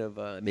version of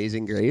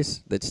Amazing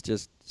Grace that's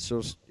just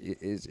so.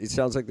 It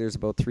sounds like there's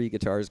about 3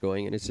 guitars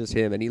going, and it's just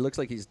him. And he looks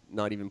like he's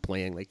not even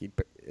playing. Like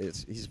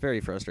he's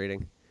very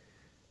frustrating.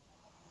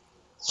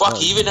 Fuck,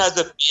 he even has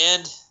a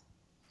band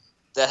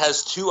that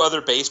has 2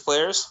 other bass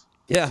players.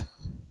 Yeah.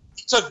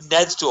 He took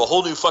Ned's to a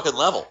whole new fucking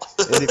level.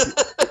 And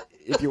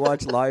if you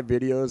watch live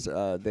videos,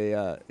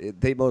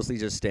 they mostly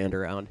just stand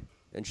around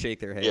and shake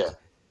their heads. Yeah.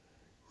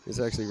 It's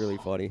actually really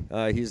funny.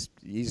 He's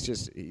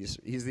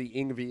the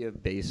Yngwie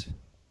of bass.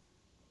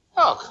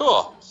 Oh,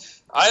 cool.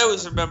 I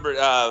always remember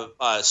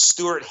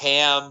Stuart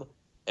Ham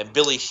and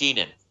Billy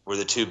Sheenan were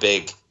the 2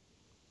 big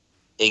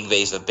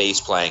Yngwies of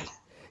bass playing.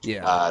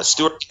 Yeah.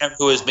 Stuart Ham,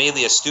 who was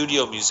mainly a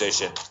studio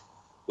musician,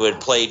 who had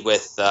played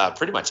with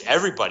pretty much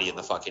everybody in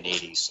the fucking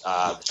 80s.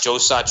 Joe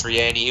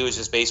Satriani, he was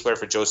just bass player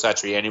for Joe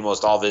Satriani,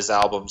 most all of his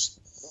albums.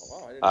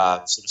 Oh,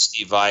 wow, Some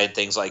Steve Vai and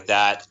things like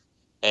that.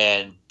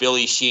 And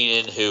Billy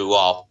Sheenan, who,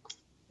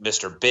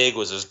 Mr. Big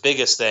was his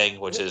biggest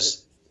thing, which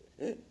is,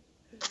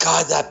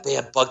 God, that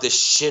band bugged the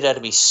shit out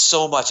of me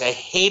so much. I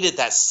hated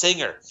that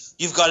singer.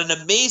 You've got an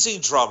amazing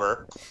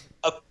drummer,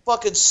 a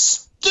fucking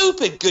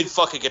stupid good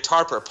fucking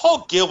guitar player.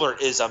 Paul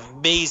Gilbert is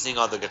amazing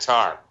on the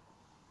guitar.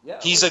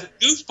 Yeah, he's a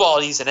goofball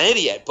and he's an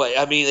idiot, but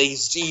I mean,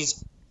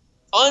 he's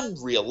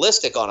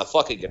unrealistic on a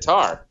fucking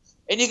guitar.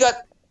 And you got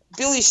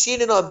Billy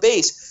Sheenan on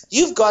bass.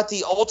 You've got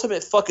the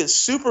ultimate fucking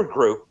super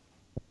group.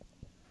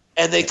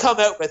 And they come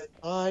out with,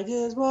 I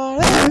just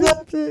want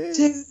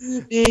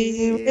to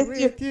be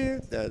with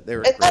you. They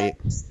were and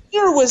great. That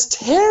singer was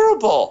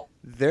terrible.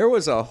 There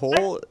was a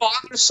whole. My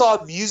father saw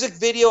a music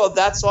video of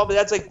that song, and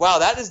that's like, wow,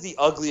 that is the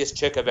ugliest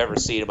chick I've ever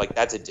seen. I'm like,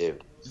 that's a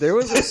dude. There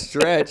was a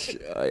stretch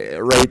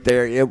right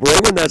there.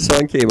 Right when that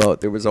song came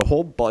out, there was a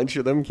whole bunch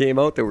of them came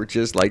out that were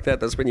just like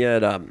that. That's when you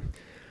had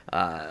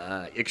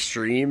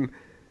Extreme.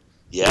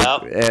 Yeah.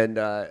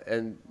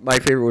 And my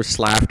favorite was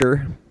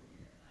Slafter.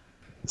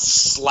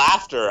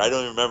 Slafter. I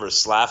don't even remember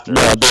Slafter.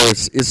 No,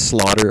 it's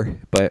Slaughter,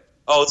 but.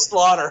 Oh, it's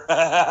Slaughter.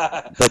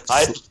 But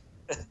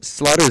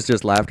Slaughter is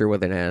just laughter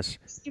with an S.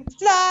 You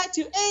fly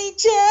to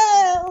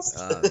angels.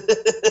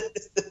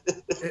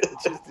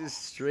 It's just this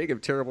string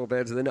of terrible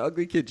bands, and then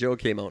Ugly Kid Joe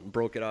came out and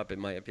broke it up. In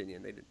my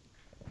opinion, they did.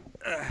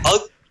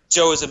 Ugly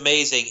Joe is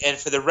amazing, and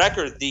for the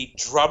record, the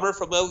drummer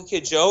from Ugly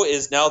Kid Joe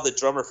is now the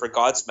drummer for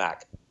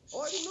Godsmack.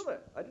 Oh, I didn't know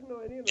that. I didn't know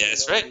any of that. Yeah,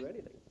 that's right.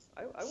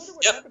 I wonder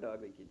what happened to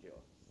Ugly Kid Joe.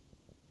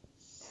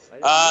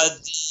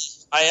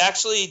 I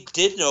actually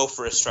did know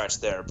for a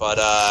stretch there, but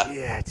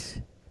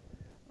Shit.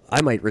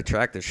 I might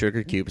retract the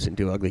Sugar Cubes and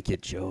do Ugly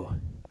Kid Joe.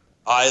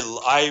 I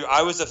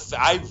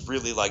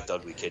really liked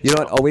Ugly Kid Joe. You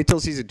know what? I'll wait till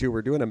season 2.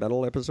 We're doing a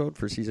metal episode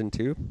for season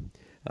 2,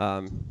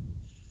 because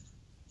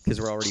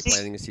we're already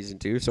planning a season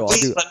 2. So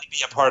Please let me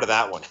be a part of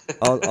that one.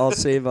 I'll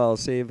save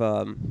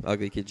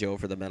Ugly Kid Joe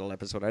for the metal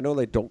episode. I know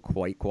they don't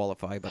quite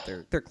qualify, but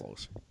they're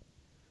close.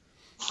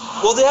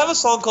 Well, they have a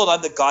song called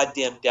 "I'm the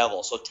Goddamn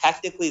Devil," so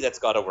technically that's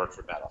got to work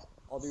for metal.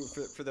 I'll do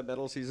for the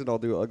metal season. I'll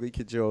do Ugly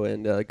Kid Joe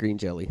and Green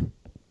Jelly.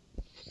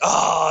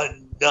 Oh,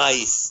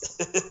 nice.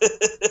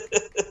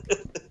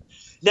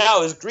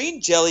 Now, is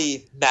Green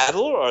Jelly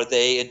metal or are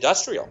they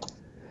industrial?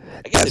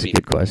 I guess That's a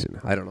good question.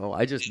 I don't know.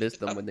 I just missed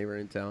them when they were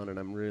in town, and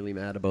I'm really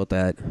mad about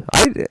that.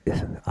 I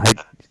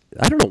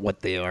don't know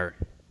what they are.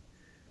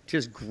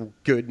 Just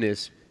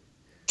goodness.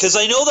 Because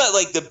I know that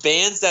like the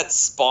bands that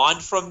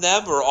spawned from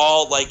them were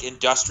all like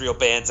industrial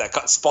bands that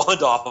got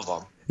spawned off of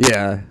them.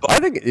 Yeah, But- I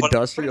think but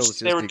industrial is just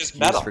they were an just excuse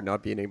metal. for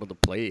not being able to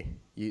play.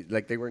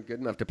 They weren't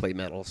good enough to play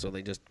metal, so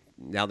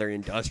now they're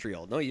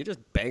industrial. No, you just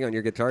bang on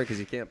your guitar because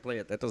you can't play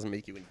it. That doesn't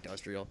make you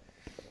industrial.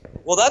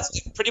 Well, that's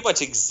pretty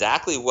much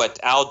exactly what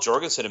Al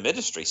Jorgensen of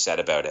Ministry said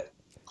about it.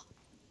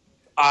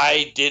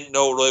 I didn't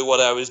know really what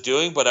I was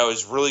doing, but I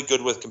was really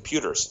good with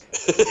computers.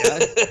 Yeah.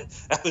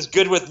 I was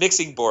good with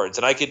mixing boards,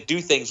 and I could do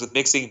things with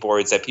mixing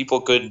boards that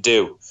people couldn't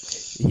do.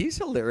 He's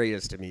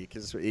hilarious to me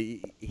because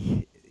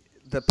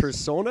the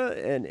persona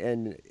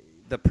and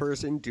the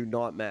person do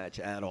not match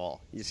at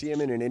all. You see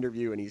him in an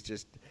interview, and he's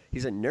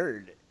a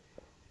nerd,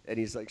 and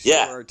he's like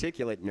super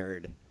articulate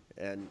nerd,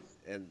 and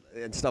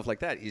stuff like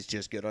that. He's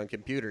just good on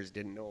computers.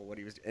 Didn't know what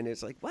he was, and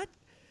it's like, what?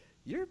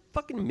 You're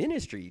fucking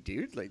Ministry,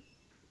 dude. Like,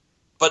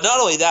 But not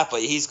only that,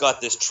 but he's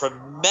got this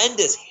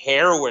tremendous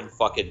heroin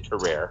fucking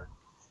career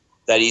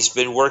that he's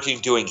been working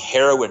doing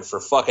heroin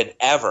for fucking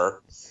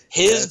ever.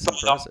 His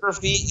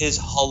biography is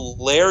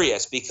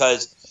hilarious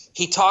because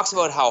he talks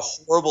about how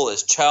horrible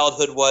his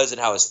childhood was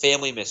and how his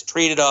family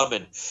mistreated him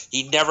and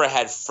he never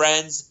had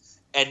friends.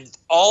 And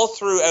all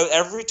throughout,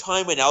 every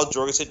time when Al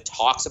Jorgensen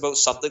talks about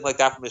something like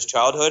that from his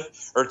childhood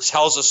or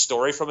tells a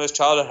story from his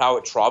childhood, how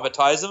it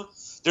traumatized him,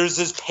 there's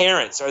his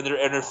parents and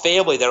their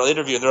family that'll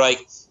interview and they're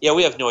like, yeah,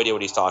 we have no idea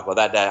what he's talking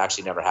about. That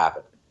actually never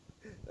happened.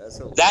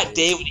 That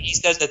day when he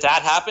says that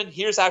happened,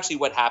 here's actually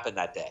what happened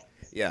that day.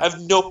 Yeah. I have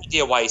no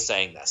idea why he's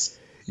saying this.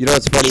 You know,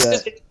 it's funny He that...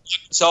 says he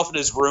himself in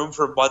his room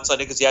for months on it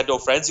because he had no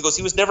friends. He goes,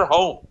 he was never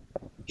home.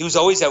 He was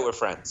always out with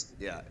friends.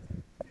 Yeah.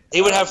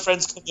 They would have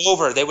friends come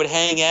over. They would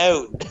hang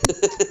out.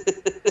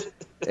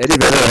 Eddie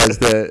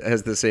Vedder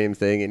has the same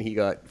thing, and he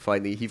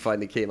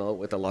finally came out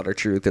with a lot of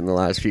truth in the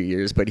last few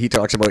years. But he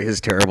talks about his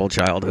terrible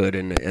childhood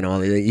and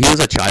all. He was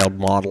a child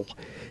model.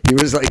 He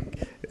was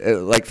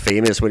like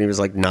famous when he was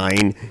like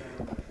 9.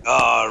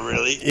 Oh,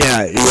 really?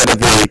 Yeah, he had a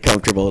very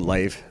comfortable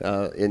life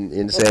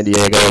in San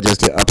Diego,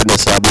 just up in the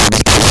suburbs.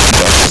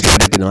 He's trying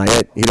to deny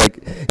it.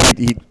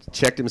 He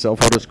checked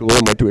himself out of school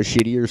and went to a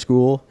shittier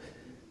school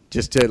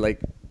just to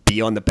like be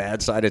on the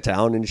bad side of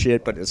town and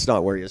shit. But it's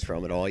not where he was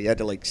from at all. He had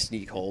to like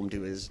sneak home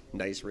to his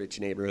nice rich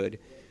neighborhood.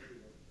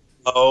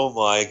 Oh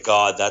my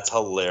God, that's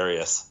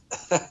hilarious.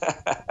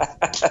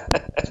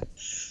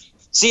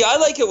 See, I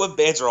like it when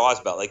bands are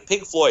honest about it. Like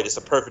Pink Floyd is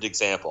a perfect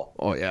example.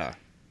 Oh yeah.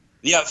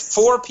 Yeah,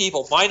 4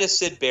 people, minus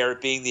Sid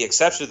Barrett being the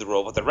exception to the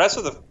rule, but the rest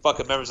of the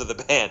fucking members of the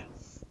band,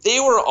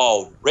 they were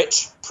all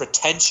rich,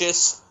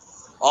 pretentious,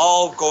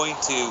 all going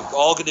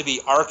to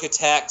be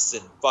architects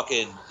and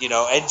fucking,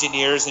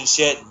 engineers and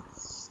shit. And,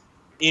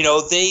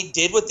 they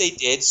did what they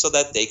did so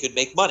that they could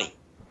make money.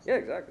 Yeah,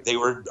 exactly. They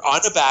were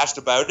unabashed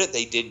about it.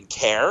 They didn't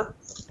care,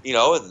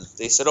 and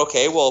they said,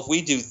 okay, well, if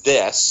we do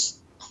this,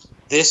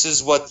 this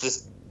is what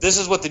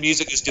the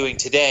music is doing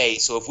today.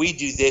 So if we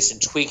do this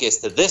and tweak it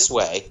to this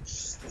way,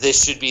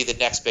 this should be the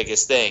next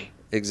biggest thing.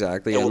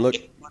 Exactly. And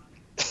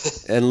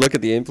look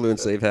at the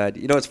influence they've had.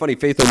 It's funny.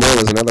 Faith No More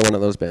was another one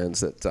of those bands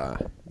that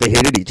they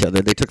hated each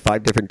other. They took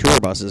 5 different tour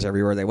buses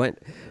everywhere they went,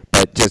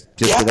 but just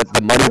so that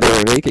the money they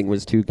were making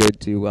was too good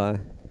to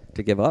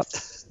give up.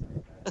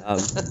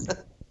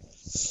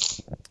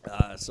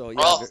 So yeah.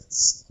 Oh,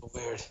 it's so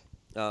weird.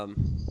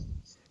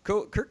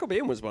 Kurt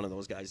Cobain was one of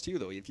those guys too,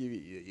 though. If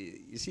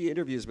you see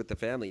interviews with the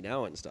family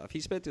now and stuff,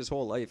 he spent his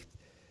whole life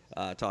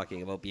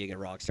talking about being a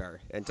rock star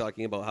and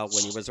talking about how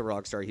when he was a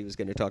rock star, he was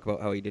going to talk about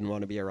how he didn't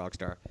want to be a rock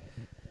star.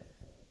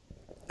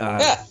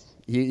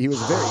 He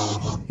was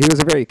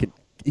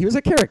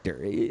a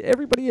character.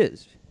 Everybody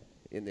is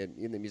in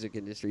the music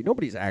industry.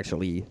 Nobody's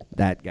actually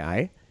that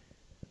guy.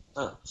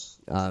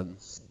 I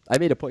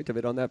made a point of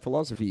it on that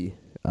philosophy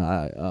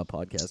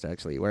podcast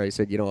actually, where I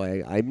said,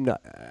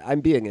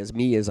 I'm being as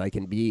me as I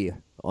can be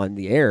on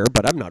the air,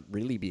 but I'm not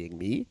really being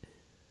me.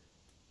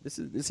 This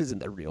isn't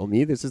the real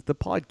me. This is the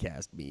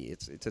podcast me.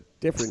 It's a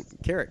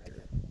different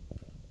character.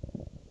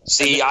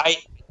 See, I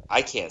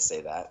can't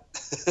say that.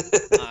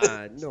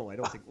 No, I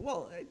don't think.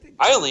 Well,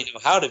 I only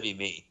know how to be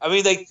me. I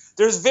mean, like,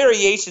 there's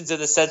variations in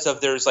the sense of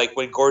there's like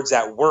when Gord's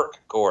at work,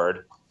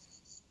 Gord.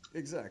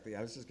 Exactly.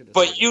 I was just gonna.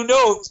 But you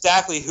know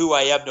exactly who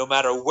I am, no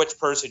matter which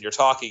person you're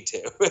talking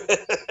to.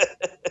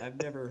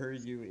 I've never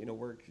heard you in a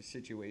work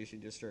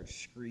situation just start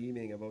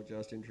screaming about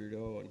Justin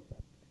Trudeau and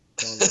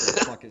telling him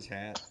to fuck his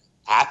hat.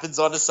 Happens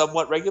on a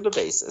somewhat regular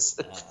basis.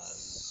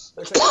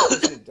 Which I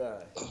guess we should,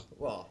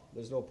 well,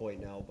 there's no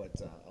point now, but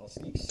I'll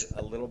sneak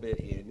a little bit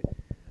in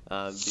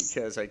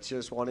because I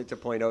just wanted to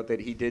point out that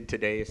he did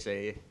today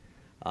say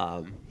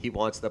he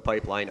wants the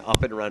pipeline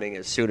up and running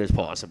as soon as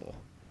possible.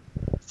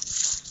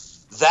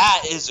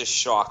 That is a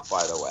shock,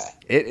 by the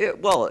way.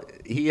 Well,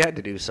 he had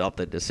to do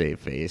something to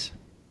save face.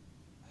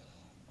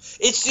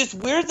 It's just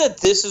weird that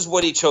this is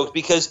what he chose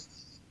because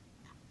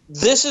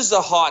this is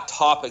a hot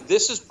topic.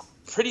 This is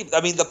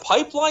the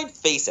pipeline,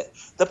 face it,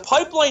 the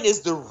pipeline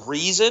is the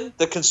reason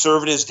the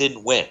Conservatives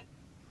didn't win.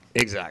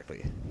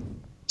 Exactly.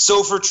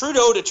 So for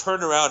Trudeau to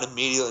turn around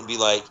immediately and be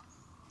like,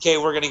 okay,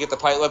 we're going to get the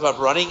pipeline up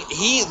running,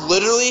 he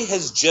literally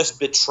has just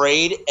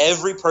betrayed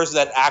every person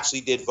that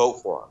actually did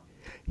vote for him.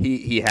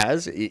 He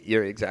has.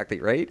 You're exactly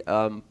right.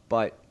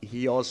 But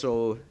he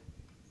also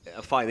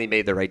finally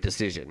made the right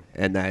decision,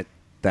 and that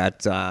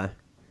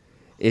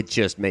it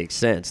just makes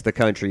sense. The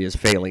country is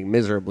failing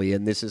miserably,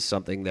 and this is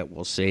something that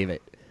will save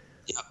it.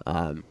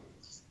 Yeah.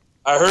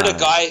 I heard a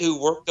guy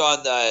who worked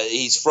on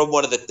he's from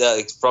one of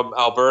from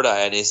Alberta,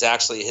 and is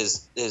actually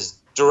his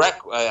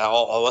direct.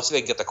 I'll see if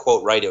I can get the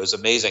quote right. It was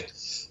amazing.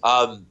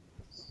 I've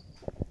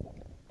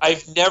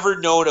never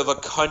known of a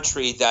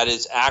country that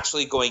is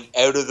actually going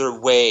out of their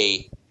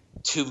way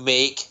to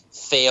make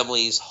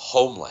families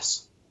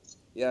homeless.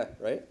 Yeah,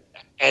 right.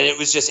 And it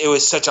was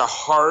such a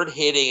hard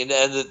hitting.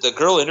 And the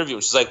girl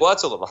interviewed, she's like, "Well,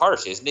 that's a little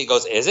harsh, isn't it?" He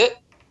goes, "Is it?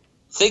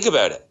 Think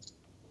about it.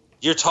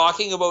 You're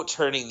talking about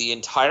turning the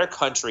entire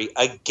country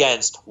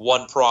against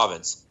one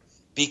province.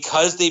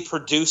 because they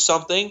produce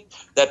something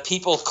that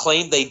people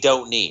claim they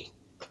don't need.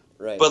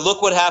 Right. But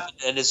look what happened,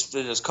 and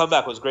his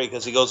comeback was great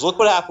because he goes, look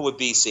what happened with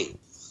BC.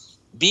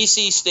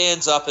 BC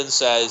stands up and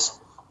says,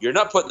 you're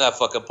not putting that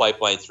fucking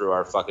pipeline through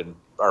our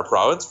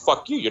province.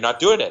 Fuck you. You're not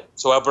doing it.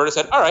 So Alberta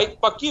said, all right,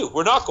 fuck you.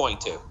 We're not going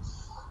to.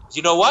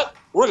 You know what?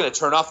 We're going to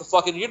turn off the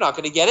fucking, you're not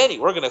going to get any.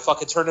 We're going to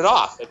fucking turn it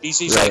off. And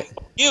BC's right. like,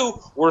 fuck you.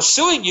 We're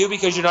suing you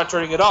because you're not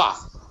turning it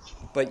off.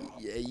 But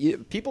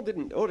people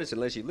didn't notice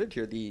unless you lived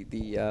here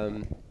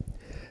the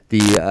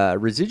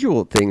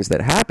residual things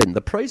that happened.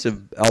 The price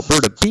of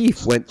Alberta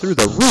beef went through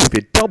the roof.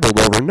 It doubled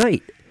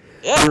overnight.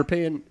 Yeah. We were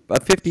paying a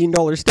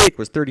 $15 steak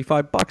was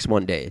 $35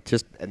 one day.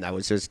 And that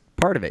was just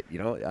part of it. You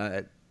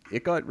know,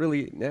 it got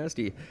really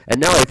nasty.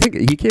 And now I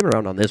think he came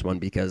around on this one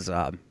because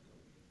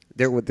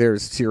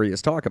there's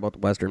serious talk about the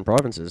Western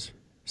provinces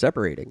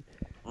separating.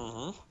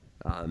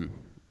 Mm-hmm.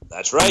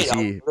 That's right.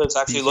 Alberta's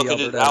actually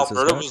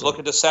Alberta was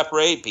looking to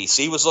separate.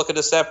 BC was looking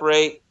to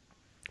separate.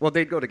 Well,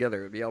 they'd go together.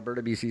 It would be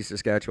Alberta, BC,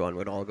 Saskatchewan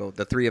would all go.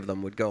 The three of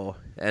them would go,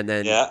 and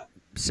then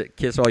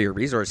kiss all your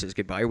resources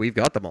goodbye. We've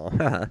got them all.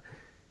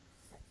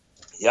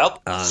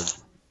 Yep.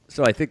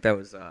 So I think that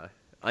was.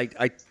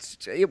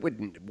 It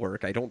wouldn't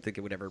work. I don't think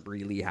it would ever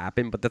really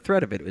happen. But the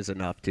threat of it was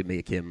enough to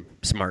make him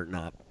smarten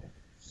up.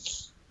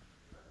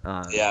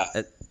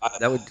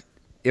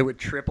 It would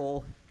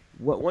triple.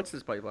 Once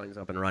this pipeline's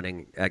up and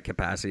running at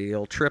capacity,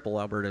 it'll triple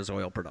Alberta's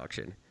oil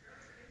production.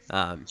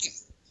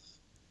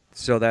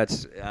 So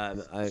that's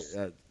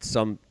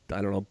some,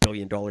 I don't know, $1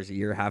 billion a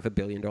year, $500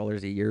 million a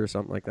year or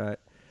something like that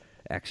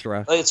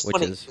extra. It's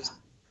funny.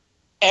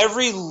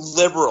 Every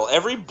liberal,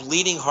 every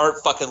bleeding heart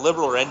fucking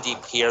liberal or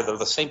NDP, they're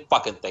the same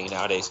fucking thing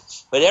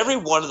nowadays. But every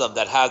one of them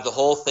that had the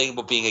whole thing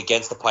about being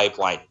against the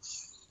pipeline,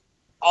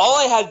 all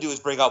I had to do was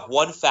bring up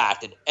one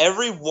fact, and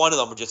every one of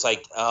them were just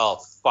like, oh,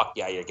 fuck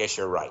yeah, I guess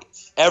you're right.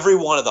 Every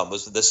one of them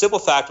was, the simple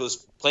fact was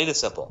plain and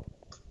simple.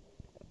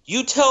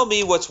 You tell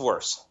me what's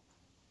worse.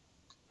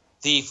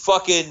 A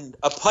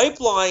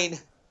pipeline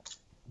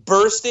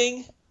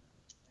bursting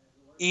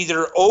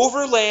either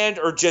over land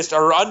or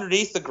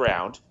underneath the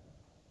ground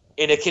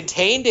in a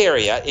contained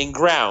area in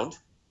ground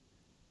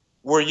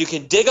where you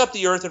can dig up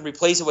the earth and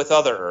replace it with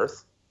other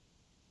earth,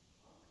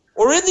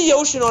 or in the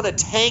ocean on a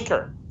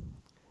tanker.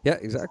 Yeah,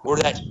 exactly.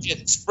 Where that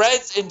shit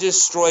spreads and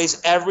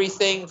destroys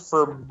everything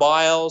for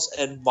miles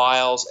and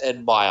miles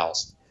and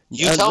miles.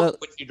 You tell me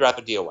what you'd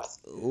rather deal with.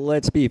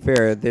 Let's be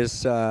fair.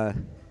 This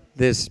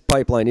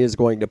pipeline is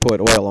going to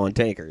put oil on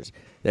tankers.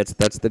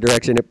 That's the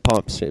direction it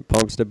pumps. It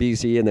pumps to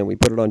BC, and then we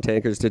put it on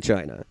tankers to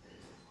China.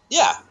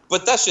 Yeah,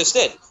 but that's just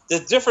it. The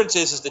difference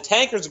is the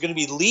tankers are going to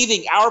be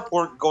leaving our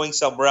port and going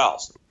somewhere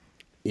else.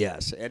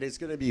 Yes, and it's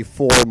going to be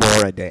 4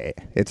 more a day.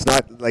 It's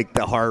not like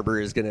the harbor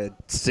is going to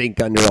sink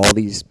under all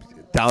these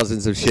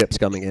thousands of ships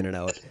coming in and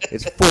out.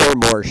 It's 4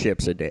 more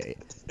ships a day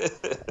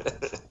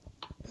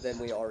than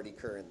we already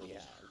currently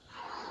have.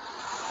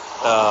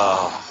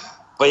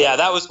 But yeah,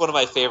 that was one of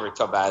my favorite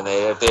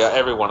comebacks.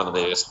 Every one of them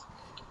is.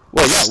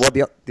 Well, yeah. Well,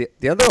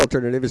 the other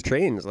alternative is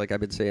trains, like I've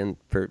been saying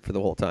for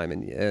the whole time,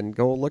 and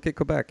go look at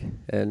Quebec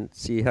and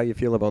see how you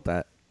feel about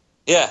that.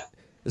 Yeah.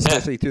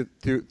 Especially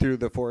through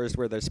the forest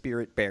where the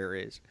spirit bear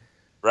is.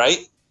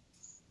 Right.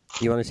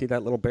 You want to see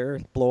that little bear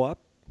blow up?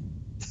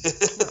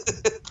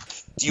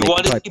 Do you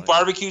want to see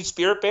barbecued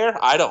spirit bear?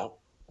 I don't.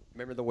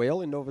 Remember the whale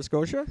in Nova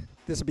Scotia?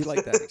 This would be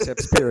like that,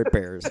 except spirit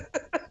bears.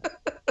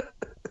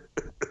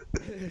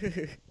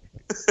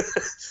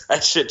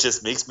 That shit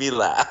just makes me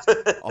laugh.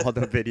 Oh,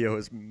 the video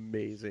is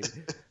amazing.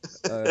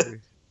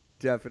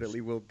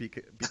 Definitely will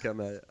become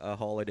a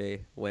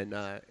holiday when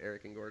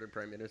Eric and Gordon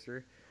Prime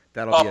Minister.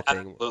 That'll be a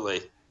thing.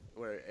 Absolutely.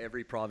 Where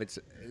every province,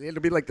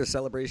 it'll be like the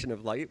celebration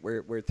of light,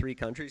 where 3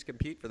 countries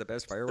compete for the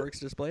best fireworks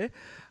display.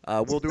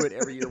 We'll do it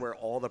every year where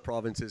all the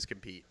provinces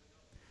compete.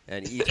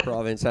 And each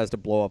province has to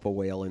blow up a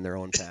whale in their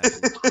own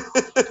fashion.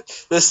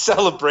 The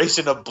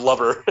celebration of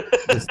blubber.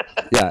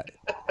 Yeah.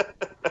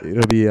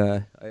 It'll be,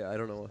 I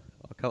don't know.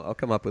 I'll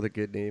come up with a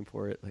good name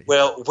for it. Like,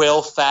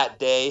 whale fat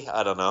day?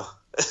 I don't know.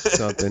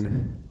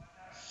 Something.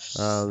 It's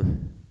the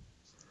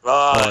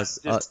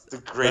greatest.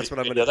 That's what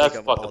I'm going to I think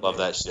of. fucking love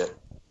that shit.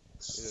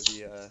 It'll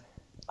be,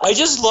 I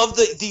just love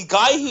the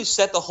guy who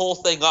set the whole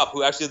thing up,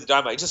 who actually did the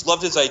dynamite. I just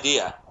loved his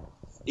idea.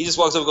 He just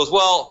walks up and goes,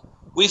 well,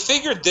 we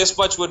figured this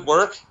much would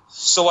work,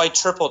 so I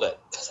tripled it.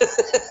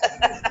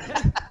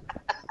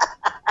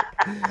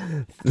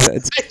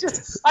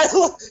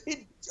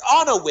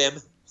 On a whim,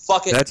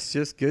 fuck it. That's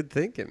just good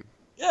thinking.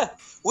 Yeah.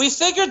 We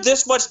figured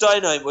this much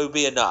dynamite would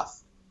be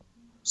enough,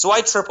 so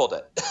I tripled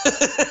it.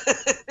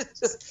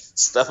 Just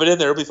stuff it in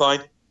there, it'll be fine.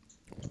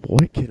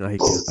 What can I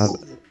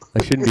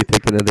shouldn't be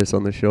thinking of this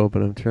on the show,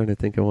 but I'm trying to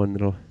think of one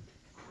that'll...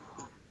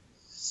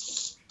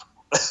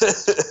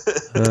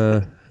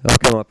 I'll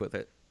come up with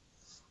it.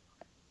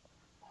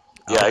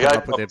 Yeah, I got to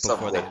come up with it before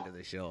something. the end of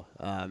the show.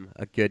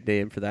 A good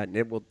name for that, and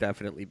it will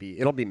definitely be...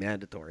 It'll be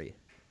mandatory.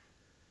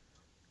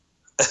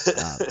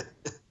 If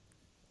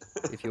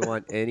you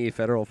want any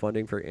federal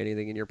funding for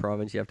anything in your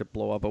province, you have to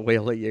blow up a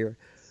whale a year.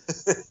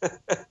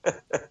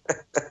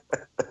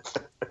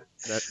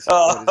 That's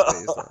what it's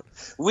based on.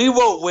 We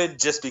won't win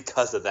just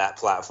because of that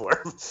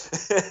platform.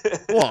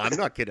 Well, I'm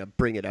not going to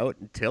bring it out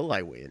until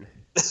I win.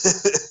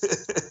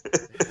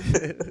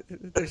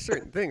 There's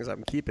certain things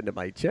I'm keeping to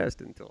my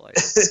chest until I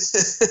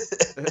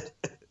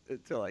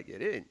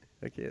get in.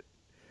 I can't.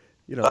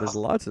 There's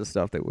lots of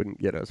stuff that wouldn't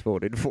get us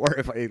voted for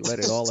if I let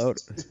it all out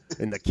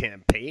in the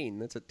campaign.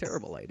 That's a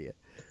terrible idea.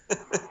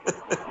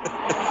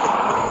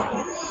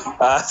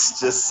 That's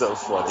just so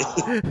funny.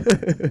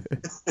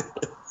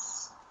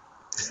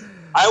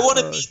 I want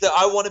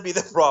to be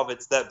the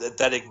province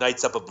that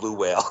ignites up a blue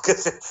whale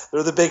because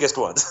they're the biggest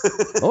ones.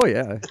 Oh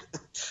yeah,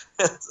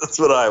 that's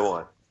what I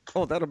want.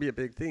 Oh, that'll be a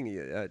big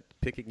thing.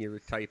 Picking your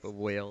type of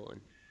whale and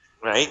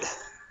right.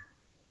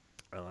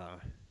 Oh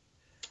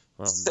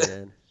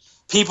man.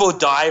 People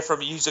die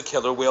from use a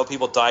killer whale.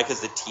 People die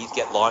because the teeth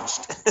get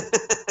launched.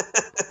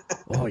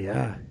 Oh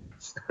yeah.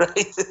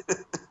 Right.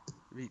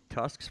 Be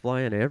tusks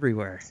flying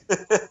everywhere.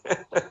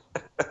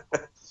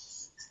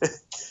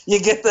 You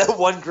get that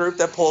one group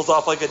that pulls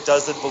off like a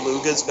dozen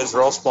belugas because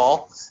they're all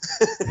small.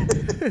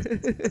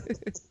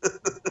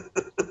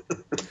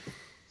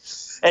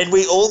 And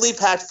we only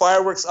patch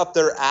fireworks up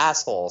their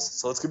assholes,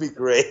 so it's going to be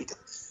great.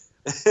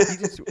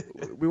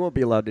 We won't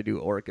be allowed to do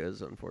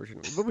orcas,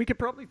 unfortunately. But we could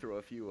probably throw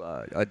a few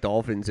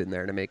dolphins in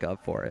there to make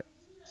up for it.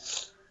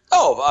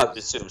 Oh, I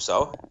assume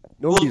so.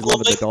 Nobody's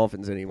loving the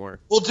dolphins anymore.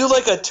 We'll do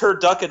like a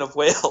turducken of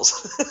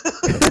whales.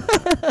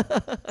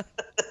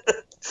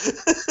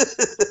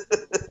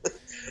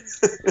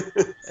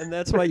 And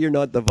that's why you're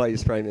not the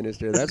vice prime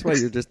minister. That's why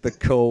you're just the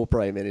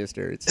co-prime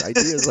minister. It's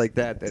ideas like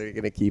that are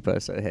going to keep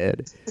us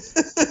ahead.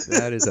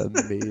 That is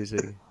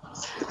amazing.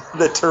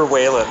 The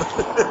Terwhalen.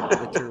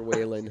 The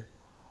Terwhalen.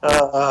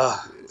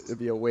 It'd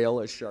be a whale,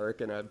 a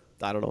shark, and I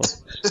don't know.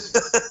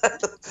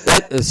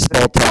 A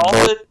small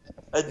tugboat.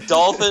 A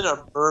dolphin,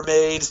 a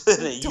mermaid,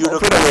 and a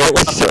unicorn. A whale,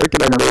 a shark,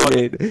 and a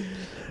mermaid.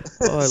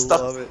 Oh, I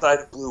love it. Inside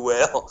a blue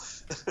whale.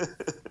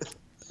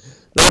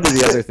 That'll be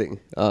the other thing.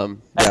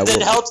 And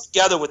then held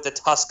together with the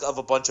tusk of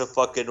a bunch of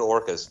fucking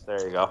orcas.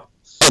 There you go.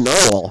 A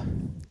narwhal.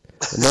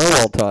 A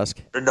narwhal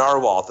tusk. Or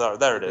narwhal.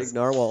 There it is. Big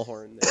narwhal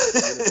horn.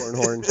 Unicorn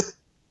horn.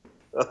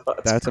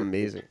 That's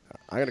amazing.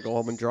 I'm going to go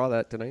home and draw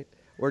that tonight.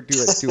 Or do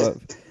a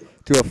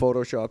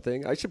Photoshop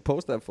thing. I should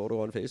post that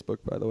photo on Facebook,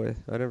 by the way.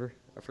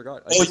 I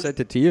forgot. I just sent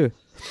it to you.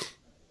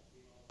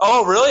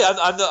 Oh, really?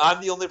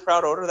 I'm the only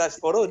proud owner of that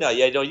photo? No,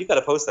 you got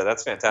to post that.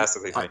 That's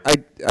fantastically funny. I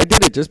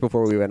did it just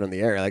before we went on the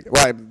air.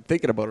 I'm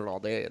thinking about it all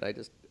day, and I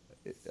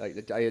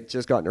had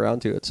just gotten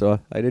around to it, so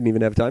I didn't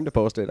even have time to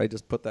post it. I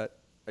just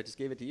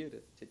gave it to you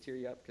to cheer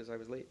you up because I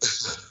was late.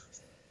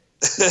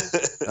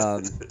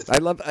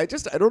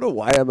 I don't know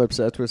why I'm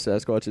obsessed with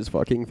Sasquatch's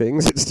fucking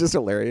things. It's just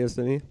hilarious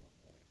to me.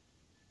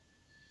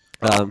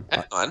 Hang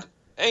on.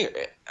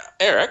 Hey,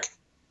 Eric.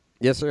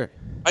 Yes, sir.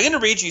 I'm going to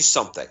read you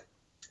something.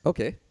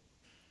 Okay.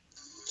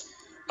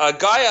 A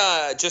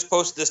guy just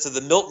posted this to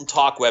the Milton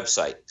Talk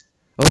website.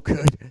 Oh,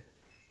 good.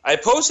 I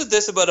posted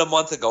this about a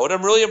month ago, and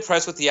I'm really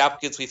impressed with the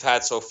applicants we've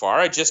had so far.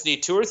 I just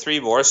need 2 or 3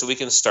 more so we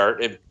can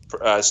start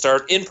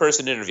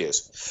in-person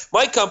interviews.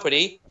 My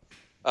company,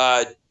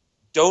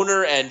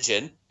 Donor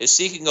Engine, is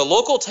seeking a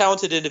local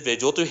talented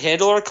individual to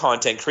handle our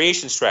content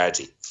creation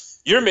strategy.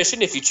 Your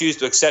mission, if you choose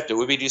to accept it,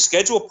 would be to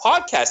schedule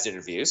podcast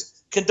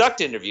interviews,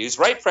 conduct interviews,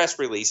 write press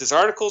releases,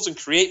 articles, and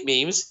create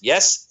memes.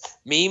 Yes,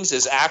 memes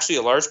is actually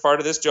a large part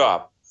of this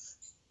job.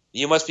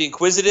 You must be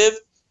inquisitive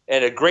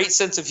and a great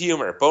sense of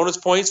humor. Bonus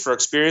points for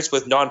experience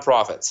with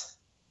nonprofits.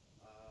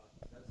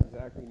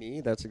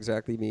 That's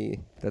exactly me.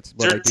 That's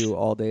what I do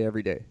all day,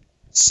 every day.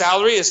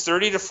 Salary is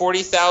 $30,000 to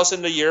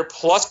 $40,000 a year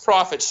plus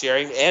profit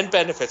sharing and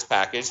benefits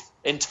package.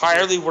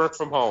 Entirely work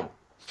from home.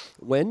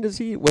 When does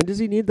he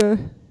need the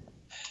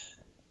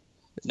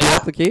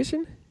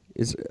application?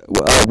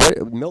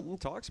 What, Milton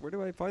Talks? Where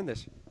do I find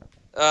this?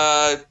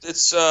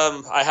 It's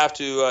I have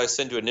to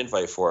send you an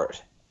invite for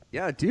it.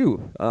 Yeah, I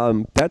do.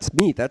 That's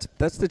me. That's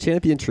the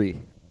champion tree.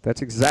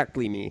 That's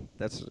exactly me.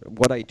 That's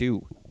what I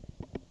do.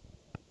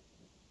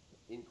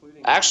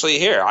 Actually,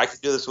 here, I could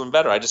do this one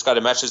better. I just got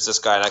to message this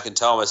guy, and I can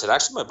tell him. I said,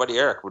 actually, my buddy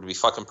Eric would be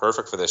fucking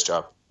perfect for this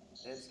job.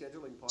 And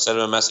scheduling send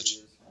him a message.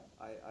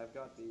 I've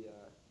got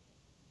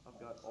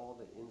all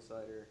the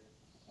insider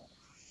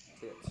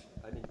tips.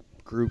 I mean,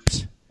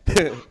 groups.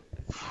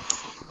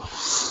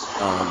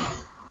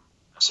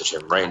 Message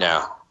him right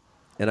now.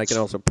 And I can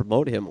also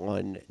promote him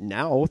on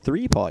now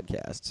 3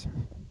 podcasts.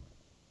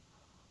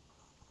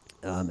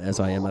 As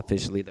I am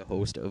officially the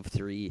host of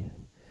 3.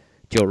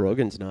 Joe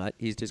Rogan's not.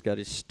 He's just got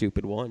his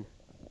stupid one.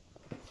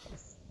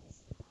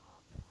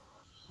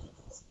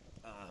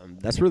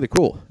 That's really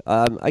cool.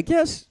 I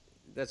guess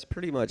that's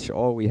pretty much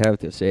all we have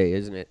to say,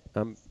 isn't it?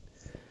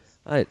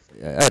 I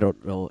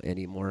don't know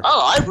anymore.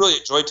 Oh, I really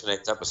enjoyed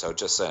tonight's episode,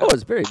 just saying. Oh, it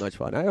was very much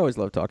fun. I always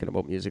love talking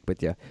about music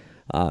with you.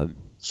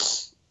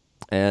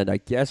 And I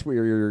guess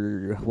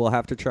we'll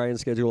have to try and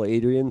schedule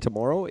Adrian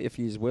tomorrow if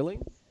he's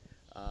willing.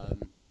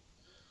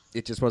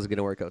 It just wasn't going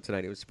to work out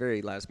tonight. It was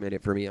very last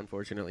minute for me,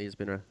 unfortunately. It's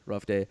been a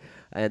rough day.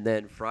 And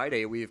then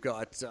Friday, we've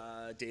got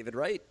David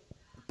Wright.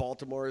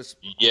 Baltimore's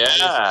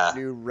Yeah.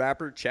 new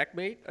rapper,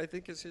 Checkmate, I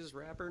think is his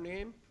rapper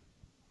name.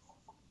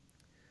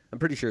 I'm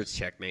pretty sure it's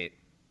Checkmate.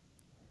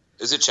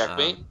 Is it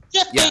Checkmate?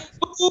 Yeah.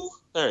 Woo-hoo.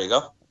 There you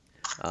go.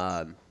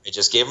 I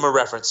just gave him a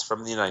reference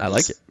from the 90s. I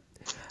like it.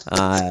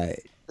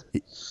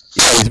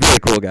 Yeah, he's a very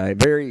cool guy.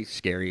 Very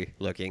scary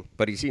looking,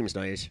 but he seems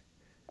nice.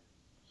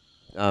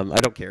 I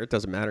don't care. It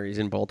doesn't matter. He's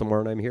in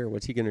Baltimore and I'm here.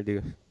 What's he gonna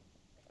do?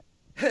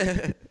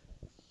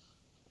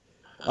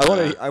 I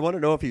want to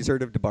know if he's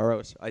heard of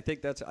DeBarros. I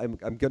think that's.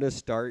 I'm gonna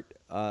start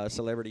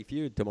Celebrity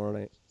Feud tomorrow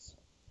night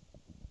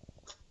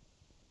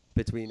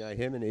between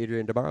him and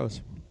Adrian DeBarros.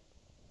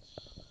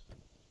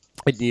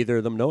 And neither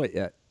of them know it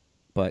yet,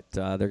 but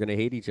they're gonna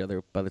hate each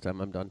other by the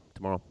time I'm done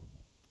tomorrow,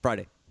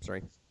 Friday.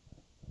 Sorry.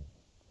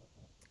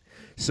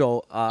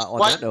 So on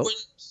that note,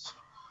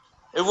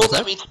 it won't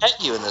let me tag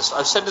you in this.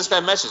 I've sent this guy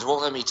a message. It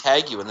won't let me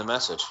tag you in the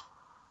message.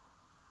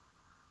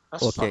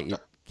 That's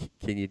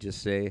can you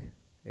just say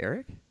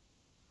Eric?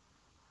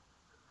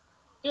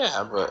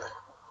 Yeah, but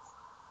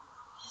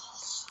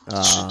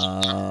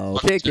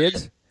okay,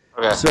 kids.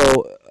 Okay.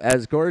 So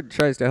as Gord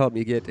tries to help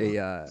me get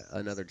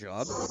another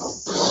job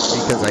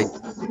because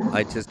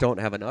I just don't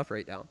have enough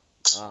right now.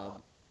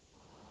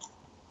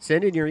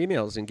 Send in your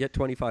emails and get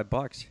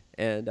 $25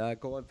 and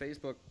go on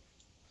Facebook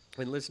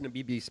and listen to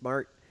BB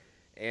Smart.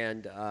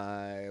 And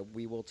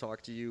we will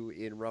talk to you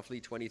in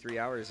roughly 23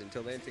 hours.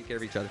 Until then, take care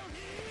of each other.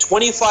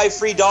 $25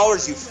 free,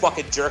 you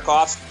fucking jerk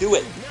offs. Do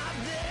it.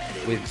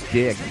 With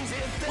dick.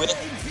 With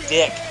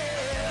dick.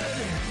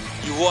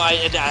 You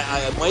I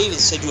might even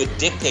send you a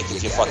dick pic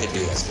if you fucking do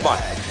this. Come on.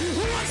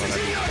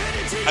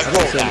 I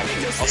won't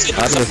actually. I'll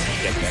send you some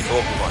dick pic.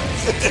 Oh, come on.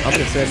 I'm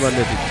going to send one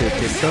to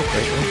himself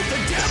right now.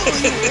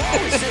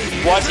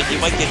 Watch it. You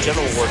might get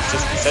general awards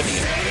just for sending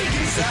it.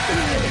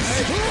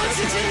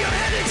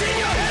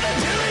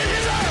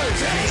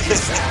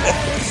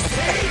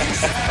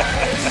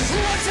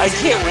 I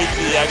can't wait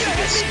till he actually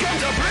gets.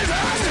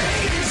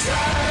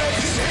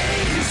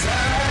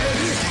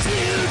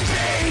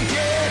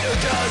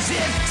 Does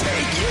it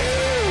take you?